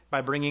him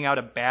by bringing out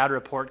a bad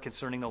report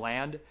concerning the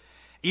land,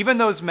 even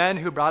those men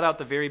who brought out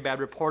the very bad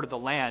report of the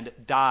land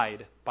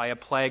died by a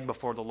plague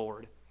before the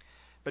Lord.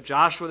 But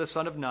Joshua the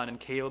son of Nun and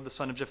Caleb the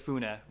son of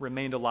Jephunneh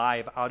remained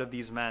alive out of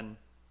these men,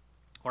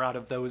 or out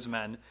of those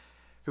men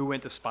who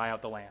went to spy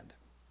out the land.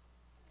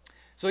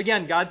 So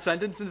again, God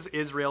sentences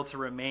Israel to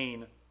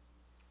remain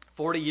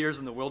 40 years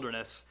in the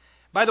wilderness.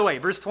 By the way,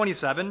 verse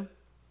 27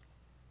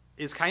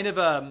 is kind of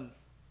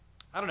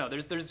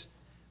there's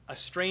a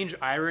strange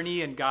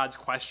irony in God's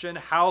question.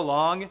 How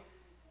long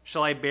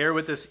shall I bear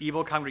with this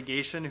evil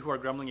congregation who are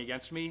grumbling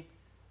against me?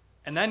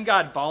 And then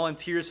God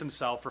volunteers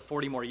himself for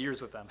 40 more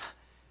years with them.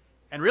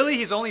 And really,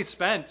 he's only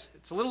spent,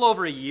 it's a little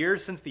over a year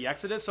since the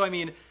Exodus. So, I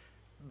mean,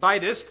 by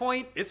this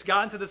point, it's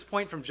gotten to this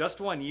point from just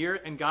 1 year,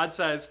 and God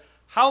says,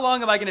 how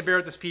long am I going to bear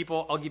with this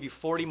people? I'll give you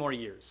 40 more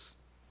years.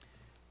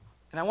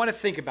 And I want to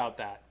think about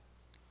that.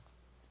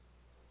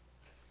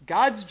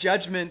 God's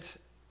judgment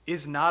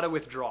is not a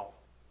withdrawal.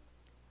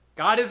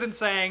 God isn't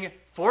saying,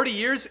 40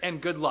 years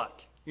and good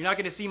luck. You're not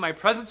going to see my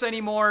presence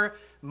anymore.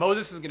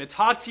 Moses isn't going to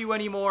talk to you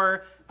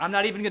anymore. I'm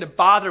not even going to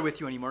bother with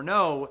you anymore.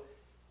 No.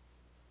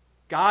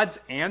 God's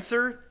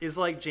answer is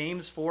like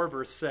James 4,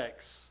 verse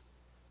 6.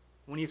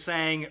 When he's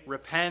saying,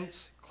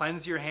 repent,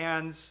 cleanse your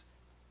hands,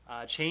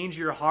 change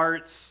your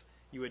hearts,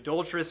 you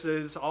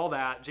adulteresses, all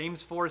that.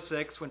 James 4,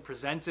 6, when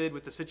presented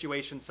with the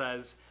situation,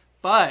 says,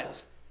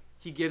 but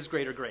he gives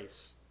greater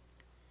grace.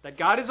 That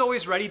God is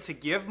always ready to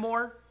give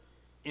more,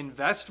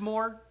 invest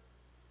more,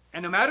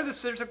 and no matter the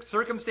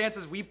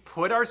circumstances we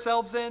put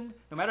ourselves in,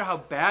 no matter how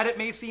bad it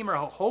may seem or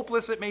how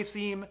hopeless it may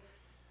seem,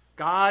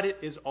 God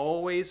is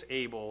always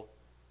able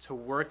to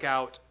work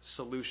out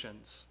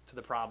solutions to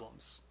the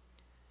problems.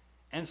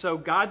 And so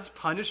God's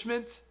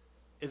punishment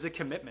is a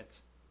commitment.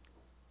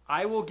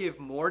 I will give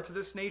more to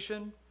this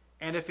nation,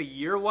 and if a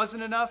year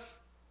wasn't enough,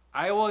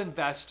 I will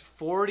invest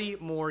 40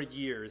 more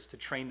years to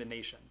train the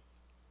nation.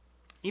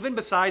 Even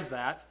besides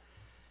that,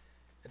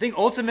 I think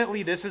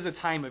ultimately this is a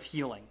time of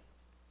healing.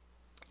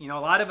 You know, a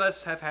lot of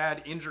us have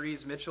had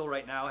injuries. Mitchell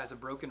right now has a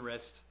broken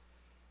wrist.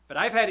 But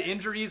I've had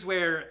injuries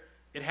where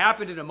it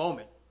happened in a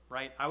moment,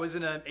 right? I was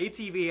in an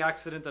ATV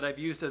accident that I've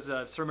used as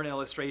a sermon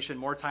illustration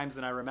more times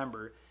than I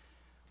remember,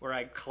 where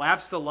I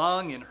collapsed a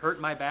lung and hurt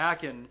my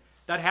back, and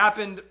that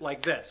happened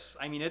like this.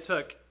 I mean, it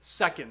took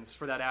seconds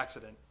for that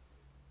accident.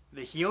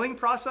 The healing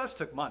process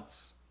took months.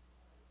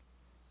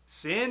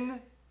 Sin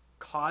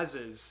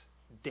causes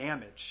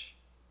damage.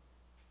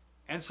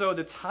 And so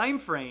the time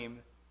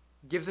frame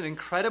gives an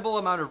incredible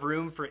amount of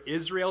room for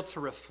Israel to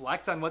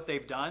reflect on what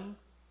they've done.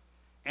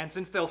 And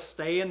since they'll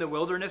stay in the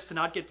wilderness, to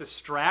not get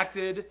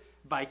distracted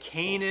by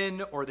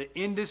Canaan or the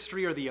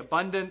industry or the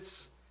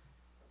abundance,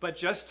 but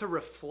just to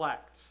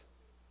reflect,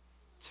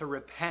 to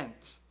repent,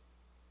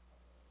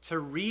 to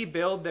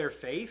rebuild their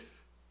faith,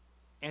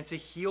 and to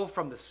heal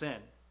from the sin.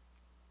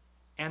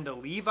 And the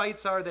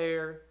Levites are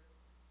there,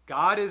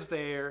 God is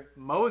there,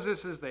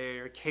 Moses is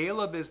there,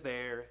 Caleb is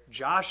there,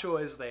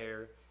 Joshua is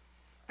there.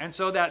 And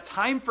so that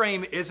time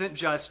frame isn't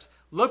just,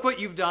 look what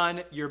you've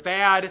done, you're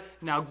bad,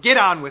 now get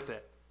on with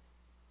it.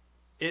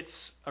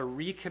 It's a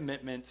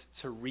recommitment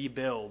to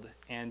rebuild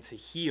and to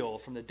heal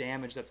from the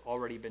damage that's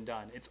already been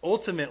done. It's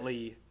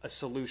ultimately a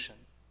solution.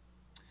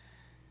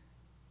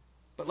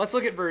 But let's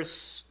look at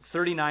verse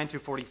 39 through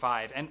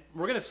 45. And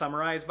we're going to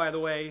summarize, by the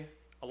way,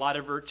 a lot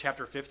of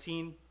chapter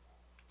 15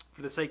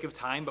 for the sake of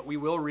time, but we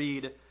will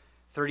read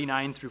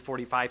 39 through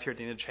 45 here at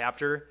the end of the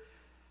chapter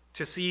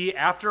to see,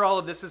 after all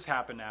of this has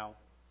happened now,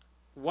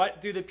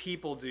 what do the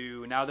people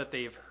do now that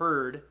they've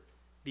heard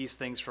these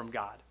things from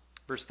God?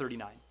 Verse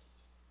 39.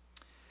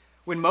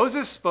 When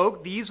Moses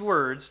spoke these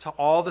words to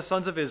all the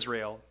sons of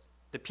Israel,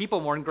 the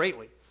people mourned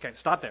greatly. Okay,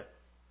 stop there.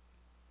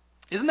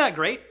 Isn't that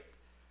great?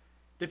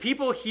 The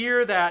people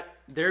hear that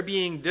they're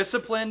being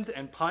disciplined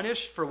and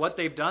punished for what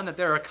they've done, that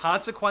there are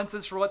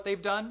consequences for what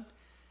they've done.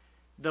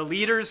 The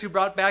leaders who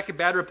brought back a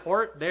bad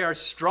report, they are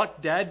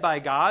struck dead by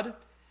God.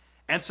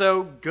 And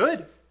so,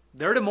 good.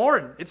 They're to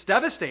mourn. It's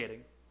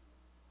devastating.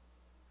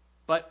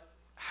 But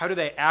how do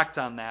they act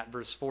on that?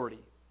 Verse 40.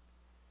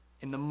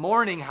 In the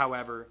morning,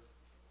 however,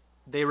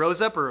 they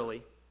rose up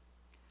early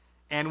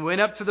and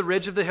went up to the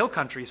ridge of the hill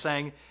country,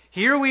 saying,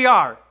 here we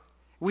are.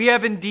 We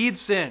have indeed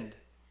sinned,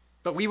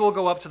 but we will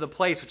go up to the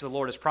place which the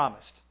Lord has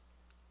promised.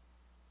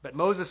 But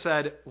Moses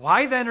said,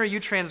 why then are you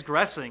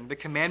transgressing the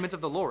commandment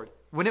of the Lord,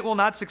 when it will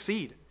not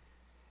succeed?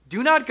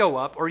 Do not go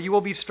up, or you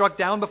will be struck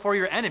down before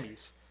your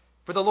enemies,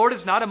 for the Lord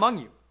is not among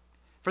you.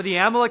 For the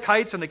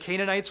Amalekites and the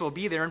Canaanites will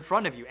be there in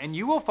front of you, and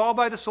you will fall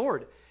by the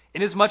sword,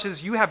 inasmuch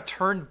as you have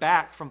turned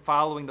back from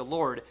following the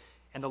Lord,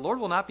 and the Lord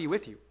will not be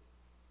with you.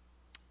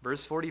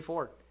 Verse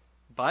 44,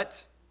 but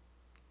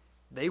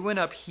they went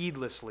up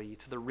heedlessly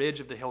to the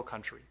ridge of the hill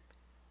country.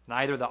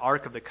 Neither the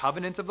ark of the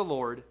covenant of the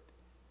Lord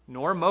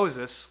nor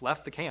Moses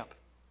left the camp.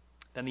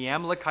 Then the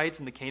Amalekites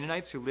and the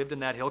Canaanites who lived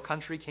in that hill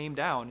country came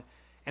down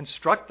and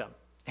struck them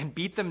and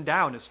beat them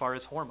down as far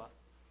as Hormah.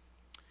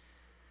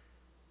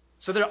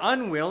 So they're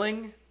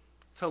unwilling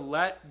to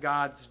let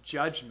God's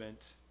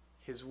judgment,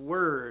 his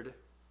word,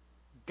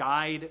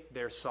 guide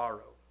their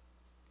sorrow.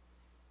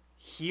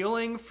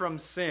 Healing from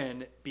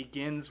sin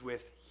begins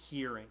with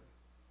hearing.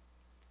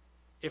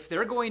 If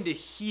they're going to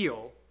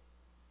heal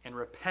and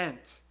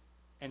repent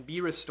and be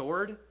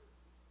restored,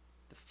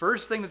 the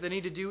first thing that they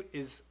need to do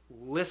is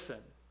listen.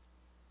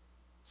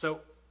 So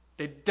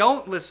they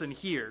don't listen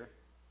here.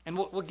 And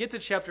we'll get to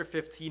chapter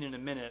 15 in a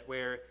minute,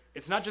 where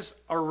it's not just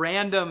a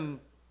random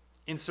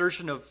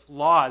insertion of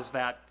laws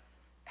that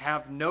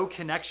have no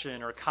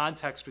connection or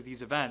context with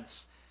these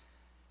events,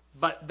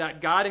 but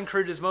that God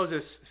encourages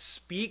Moses,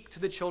 speak to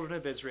the children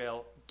of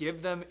Israel,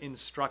 give them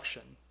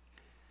instruction.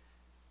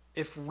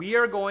 If we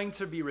are going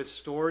to be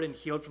restored and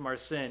healed from our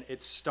sin,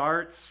 it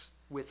starts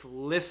with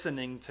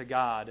listening to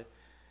God.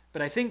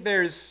 But I think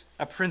there's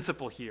a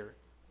principle here.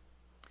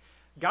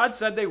 God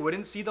said they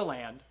wouldn't see the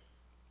land.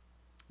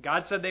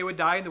 God said they would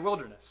die in the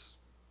wilderness.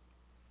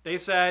 They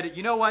said,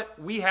 you know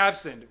what? We have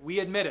sinned. We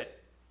admit it.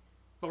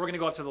 But we're going to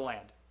go up to the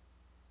land.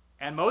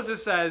 And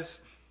Moses says,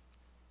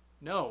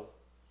 no.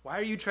 Why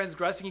are you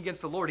transgressing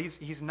against the Lord?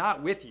 He's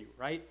not with you,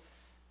 right?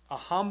 A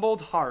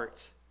humbled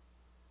heart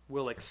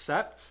will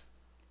accept,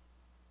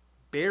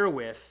 bear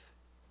with,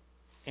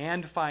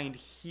 and find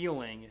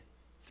healing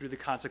through the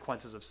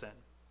consequences of sin.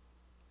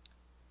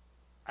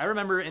 I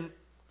remember, and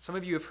some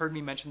of you have heard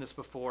me mention this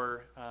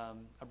before,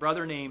 a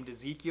brother named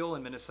Ezekiel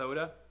in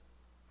Minnesota.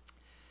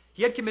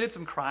 He had committed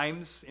some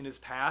crimes in his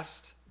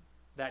past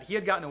that he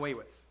had gotten away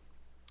with,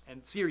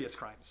 and serious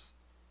crimes.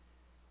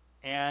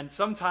 And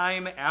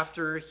sometime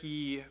after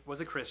he was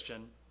a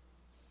Christian,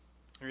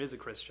 or is a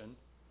Christian,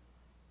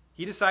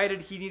 he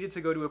decided he needed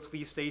to go to a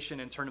police station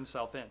and turn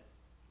himself in.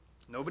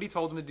 Nobody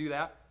told him to do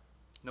that.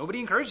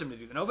 Nobody encouraged him to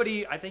do that.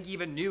 Nobody, I think,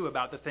 even knew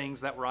about the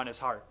things that were on his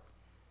heart.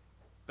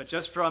 But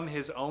just from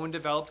his own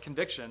developed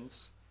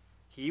convictions,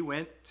 he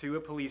went to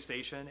a police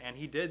station and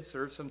he did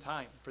serve some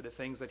time for the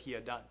things that he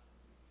had done.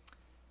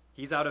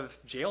 He's out of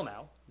jail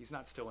now. He's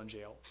not still in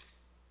jail.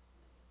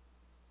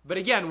 But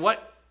again,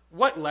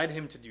 what led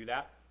him to do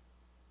that?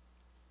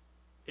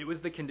 It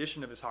was the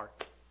condition of his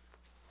heart.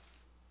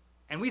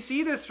 And we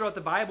see this throughout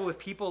the Bible with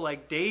people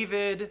like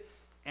David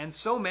and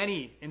so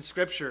many in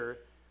Scripture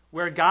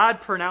where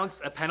God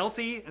pronounced a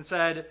penalty and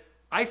said,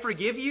 I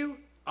forgive you,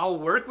 I'll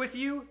work with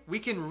you, we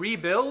can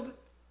rebuild,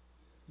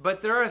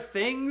 but there are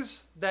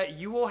things that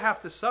you will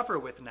have to suffer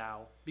with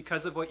now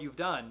because of what you've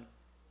done,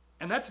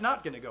 and that's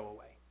not going to go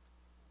away.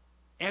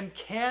 And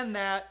can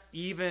that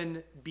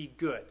even be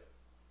good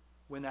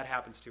when that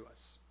happens to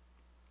us?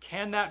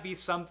 Can that be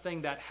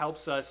something that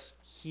helps us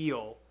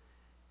heal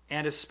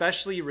and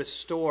especially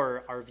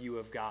restore our view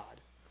of God?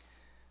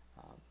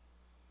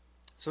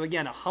 So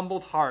again, a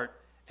humbled heart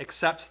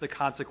accepts the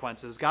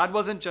consequences. God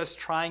wasn't just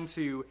trying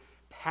to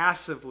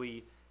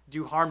passively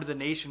do harm to the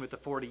nation with the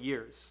 40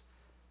 years,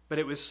 but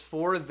it was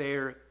for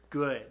their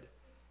good.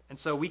 And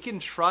so we can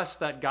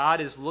trust that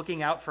God is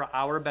looking out for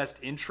our best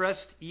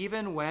interest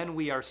even when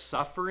we are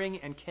suffering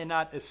and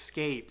cannot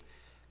escape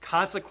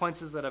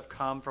consequences that have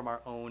come from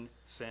our own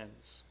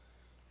sins.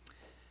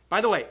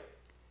 By the way,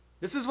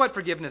 this is what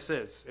forgiveness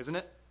is, isn't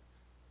it?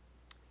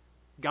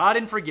 God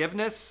in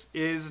forgiveness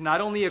is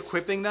not only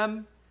equipping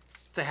them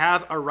to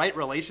have a right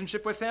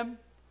relationship with Him,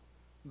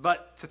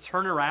 but to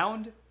turn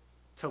around,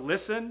 to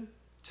listen,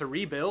 to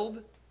rebuild,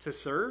 to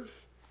serve.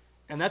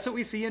 And that's what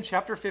we see in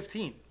chapter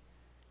 15.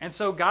 And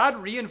so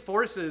God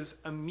reinforces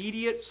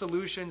immediate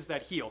solutions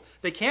that heal.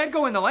 They can't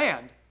go in the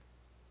land,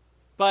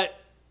 but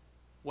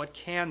what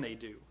can they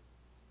do?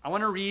 I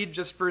want to read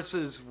just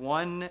verses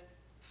 1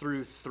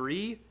 through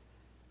 3,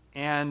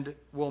 and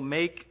we'll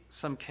make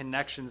some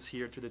connections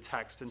here to the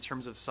text in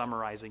terms of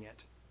summarizing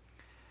it.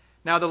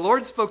 Now the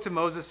Lord spoke to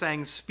Moses,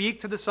 saying,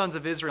 Speak to the sons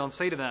of Israel and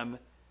say to them,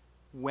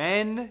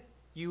 when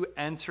you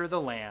enter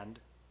the land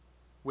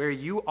where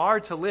you are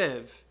to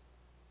live,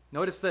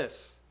 notice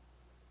this,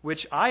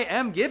 which I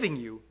am giving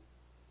you,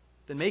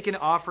 then make an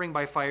offering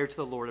by fire to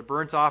the Lord, a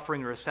burnt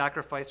offering or a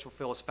sacrifice to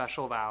fulfill a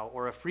special vow,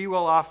 or a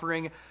freewill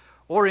offering,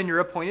 or in your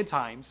appointed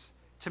times,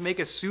 to make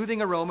a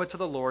soothing aroma to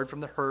the Lord from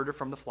the herd or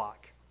from the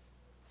flock.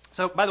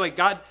 So, by the way,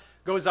 God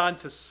goes on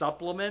to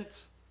supplement,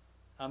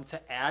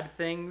 to add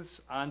things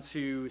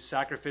onto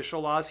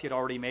sacrificial laws he had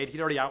already made.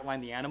 He'd already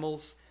outlined the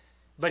animals.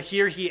 But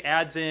here he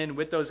adds in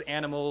with those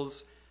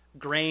animals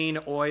grain,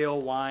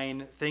 oil,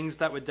 wine, things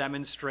that would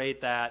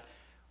demonstrate that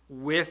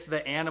with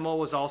the animal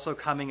was also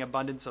coming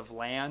abundance of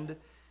land.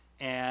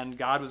 And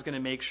God was going to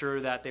make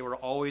sure that they were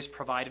always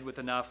provided with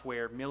enough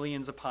where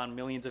millions upon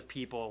millions of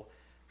people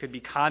could be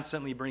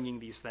constantly bringing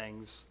these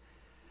things.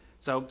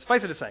 So,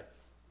 suffice it to say,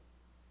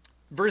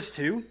 verse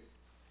 2,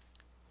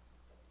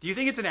 do you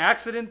think it's an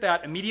accident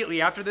that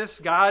immediately after this,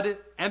 God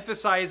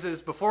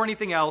emphasizes before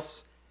anything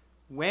else,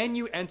 when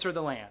you enter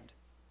the land,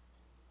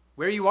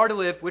 where you are to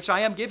live, which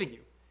I am giving you,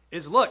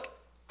 is look,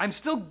 I'm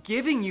still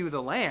giving you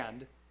the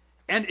land,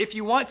 and if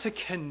you want to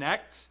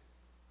connect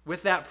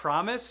with that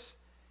promise,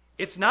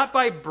 it's not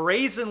by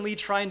brazenly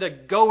trying to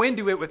go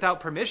into it without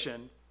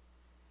permission.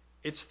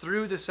 It's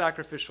through the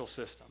sacrificial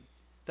system.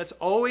 That's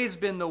always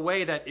been the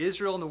way that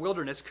Israel in the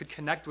wilderness could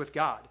connect with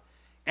God.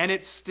 And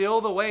it's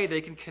still the way they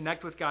can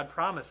connect with God's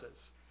promises.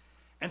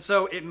 And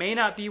so it may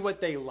not be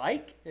what they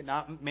like,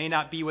 may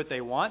not be what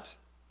they want,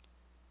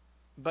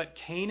 but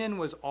Canaan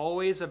was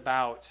always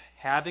about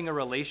having a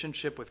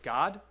relationship with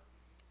God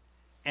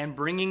and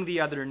bringing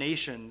the other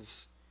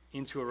nations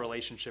into a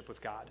relationship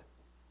with God.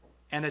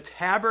 And the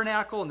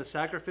tabernacle and the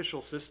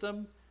sacrificial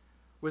system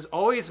was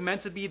always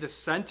meant to be the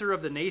center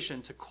of the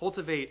nation to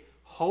cultivate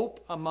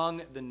hope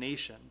among the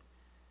nation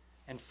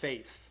and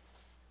faith.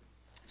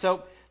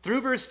 So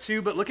through verse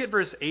 2, but look at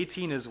verse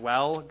 18 as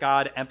well,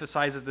 God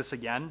emphasizes this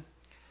again.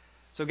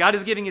 So God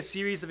is giving a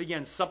series of,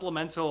 again,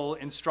 supplemental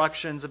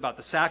instructions about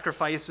the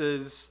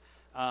sacrifices,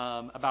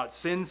 about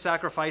sin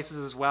sacrifices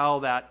as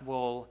well that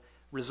will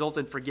result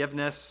in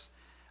forgiveness.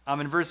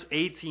 In verse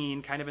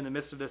 18, kind of in the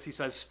midst of this, he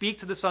says, "Speak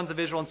to the sons of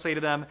Israel and say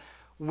to them,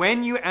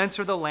 when you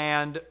enter the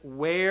land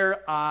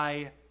where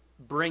I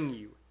bring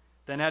you,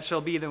 then that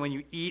shall be that when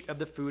you eat of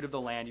the food of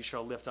the land, you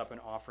shall lift up an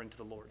offering to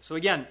the Lord." So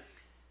again,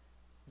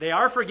 they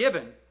are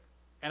forgiven.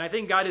 And I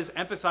think God is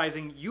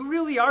emphasizing, you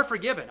really are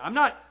forgiven. I'm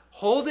not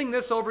holding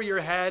this over your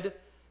head.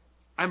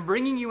 I'm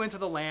bringing you into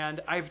the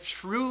land. I've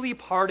truly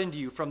pardoned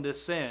you from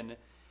this sin.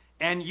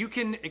 And you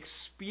can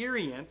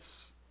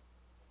experience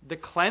the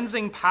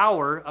cleansing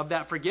power of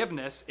that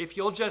forgiveness if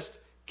you'll just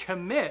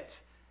commit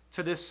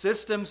to this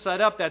system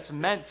set up that's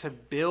meant to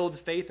build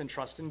faith and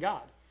trust in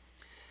God.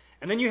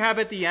 And then you have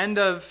at the end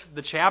of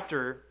the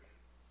chapter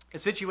a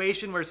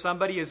situation where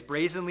somebody is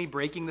brazenly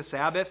breaking the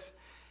Sabbath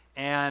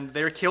and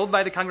they're killed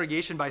by the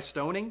congregation by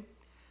stoning.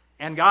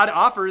 And God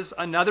offers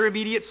another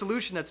immediate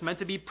solution that's meant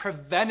to be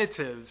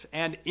preventative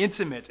and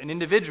intimate and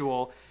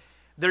individual.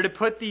 They're to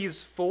put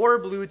these 4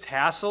 blue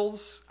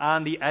tassels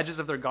on the edges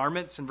of their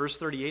garments in verse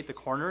 38, the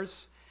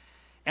corners.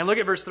 And look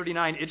at verse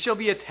 39. "It shall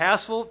be a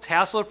tassel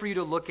for you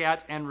to look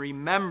at and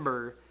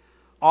remember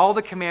all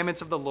the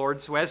commandments of the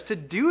Lord so as to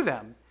do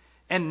them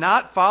and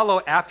not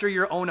follow after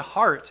your own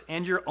heart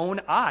and your own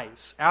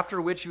eyes,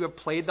 after which you have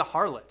played the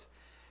harlot,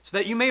 so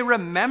that you may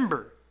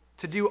remember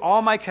to do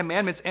all my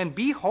commandments and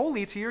be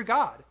holy to your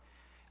God.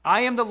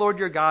 I am the Lord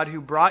your God who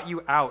brought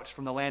you out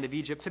from the land of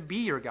Egypt to be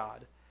your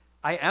God.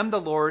 I am the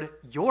Lord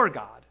your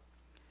God."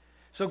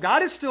 So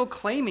God is still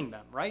claiming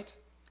them, right?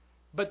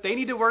 But they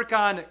need to work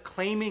on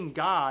claiming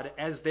God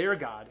as their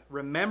God,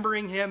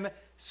 remembering him,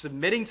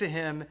 submitting to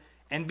him,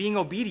 and being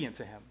obedient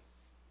to him.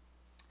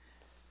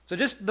 So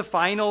just the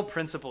final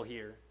principle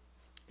here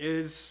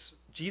is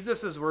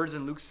Jesus' words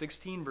in Luke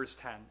 16, verse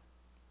 10.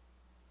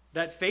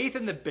 That faith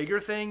in the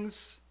bigger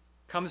things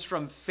comes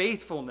from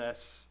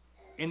faithfulness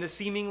in the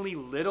seemingly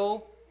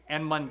little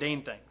and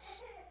mundane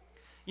things.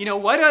 You know,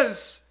 what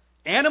does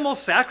animal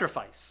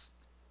sacrifice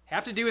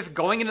have to do with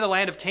going into the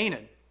land of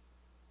Canaan?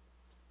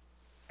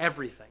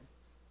 Everything.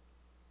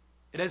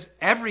 It has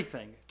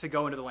everything to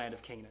go into the land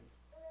of Canaan.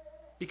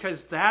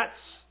 Because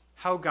that's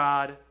how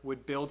God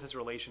would build his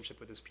relationship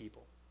with his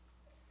people.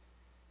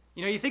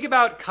 You know, you think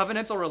about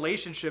covenantal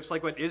relationships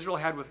like what Israel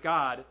had with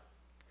God,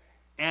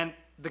 and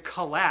the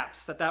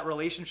collapse that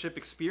relationship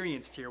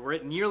experienced here, where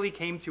it nearly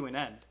came to an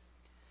end.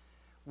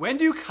 When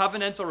do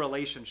covenantal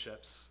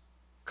relationships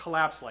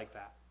collapse like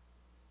that?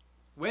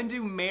 When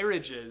do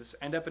marriages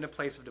end up in a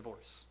place of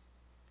divorce?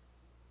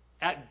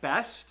 At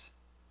best,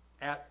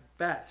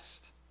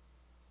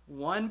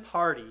 one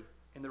party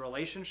in the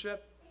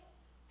relationship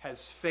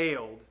has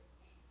failed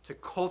to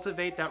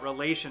cultivate that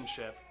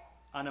relationship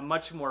on a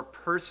much more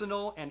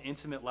personal and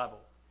intimate level.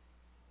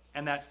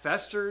 And that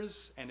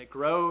festers and it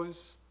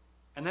grows,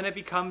 and then it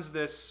becomes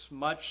this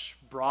much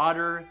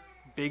broader,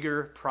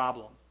 bigger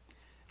problem.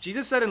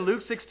 Jesus said in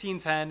Luke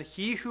 16:10,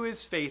 "He who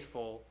is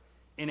faithful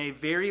in a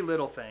very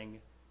little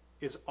thing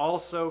is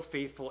also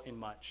faithful in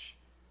much.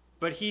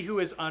 But he who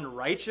is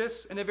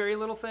unrighteous in a very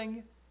little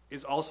thing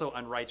is also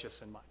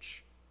unrighteous in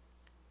much."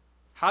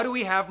 How do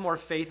we have more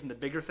faith in the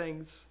bigger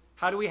things?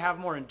 How do we have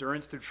more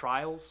endurance through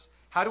trials?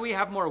 How do we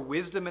have more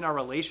wisdom in our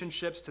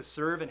relationships to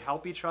serve and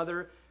help each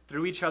other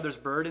through each other's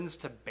burdens,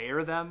 to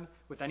bear them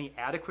with any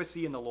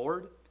adequacy in the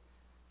Lord?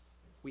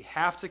 We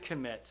have to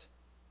commit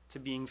to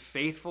being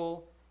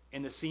faithful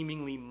in the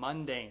seemingly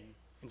mundane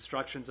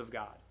instructions of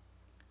God,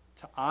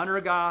 to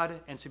honor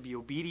God and to be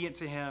obedient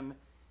to him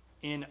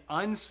in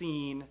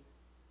unseen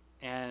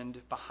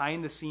and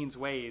behind-the-scenes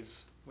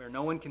ways where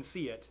no one can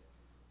see it.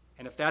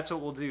 And if that's what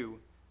we'll do,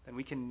 then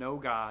we can know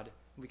God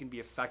and we can be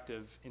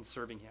effective in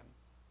serving him.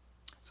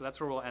 So that's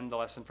where we'll end the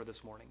lesson for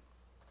this morning.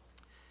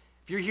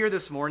 If you're here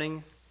this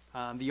morning,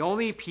 the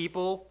only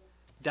people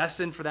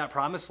destined for that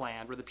promised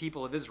land were the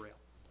people of Israel.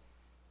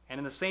 And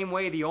in the same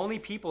way, the only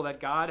people that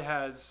God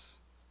has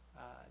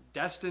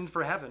destined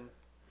for heaven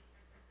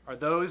are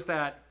those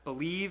that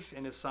believe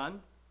in his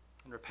Son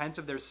and repent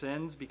of their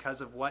sins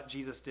because of what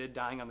Jesus did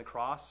dying on the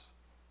cross,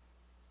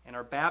 and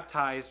are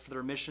baptized for the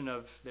remission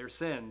of their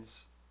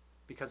sins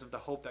because of the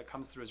hope that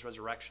comes through his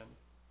resurrection.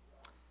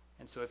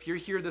 And so if you're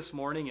here this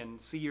morning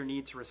and see your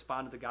need to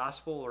respond to the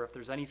gospel, or if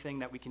there's anything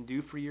that we can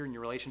do for you in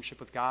your relationship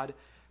with God,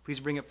 please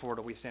bring it forward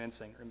while we stand and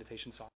sing our invitation song.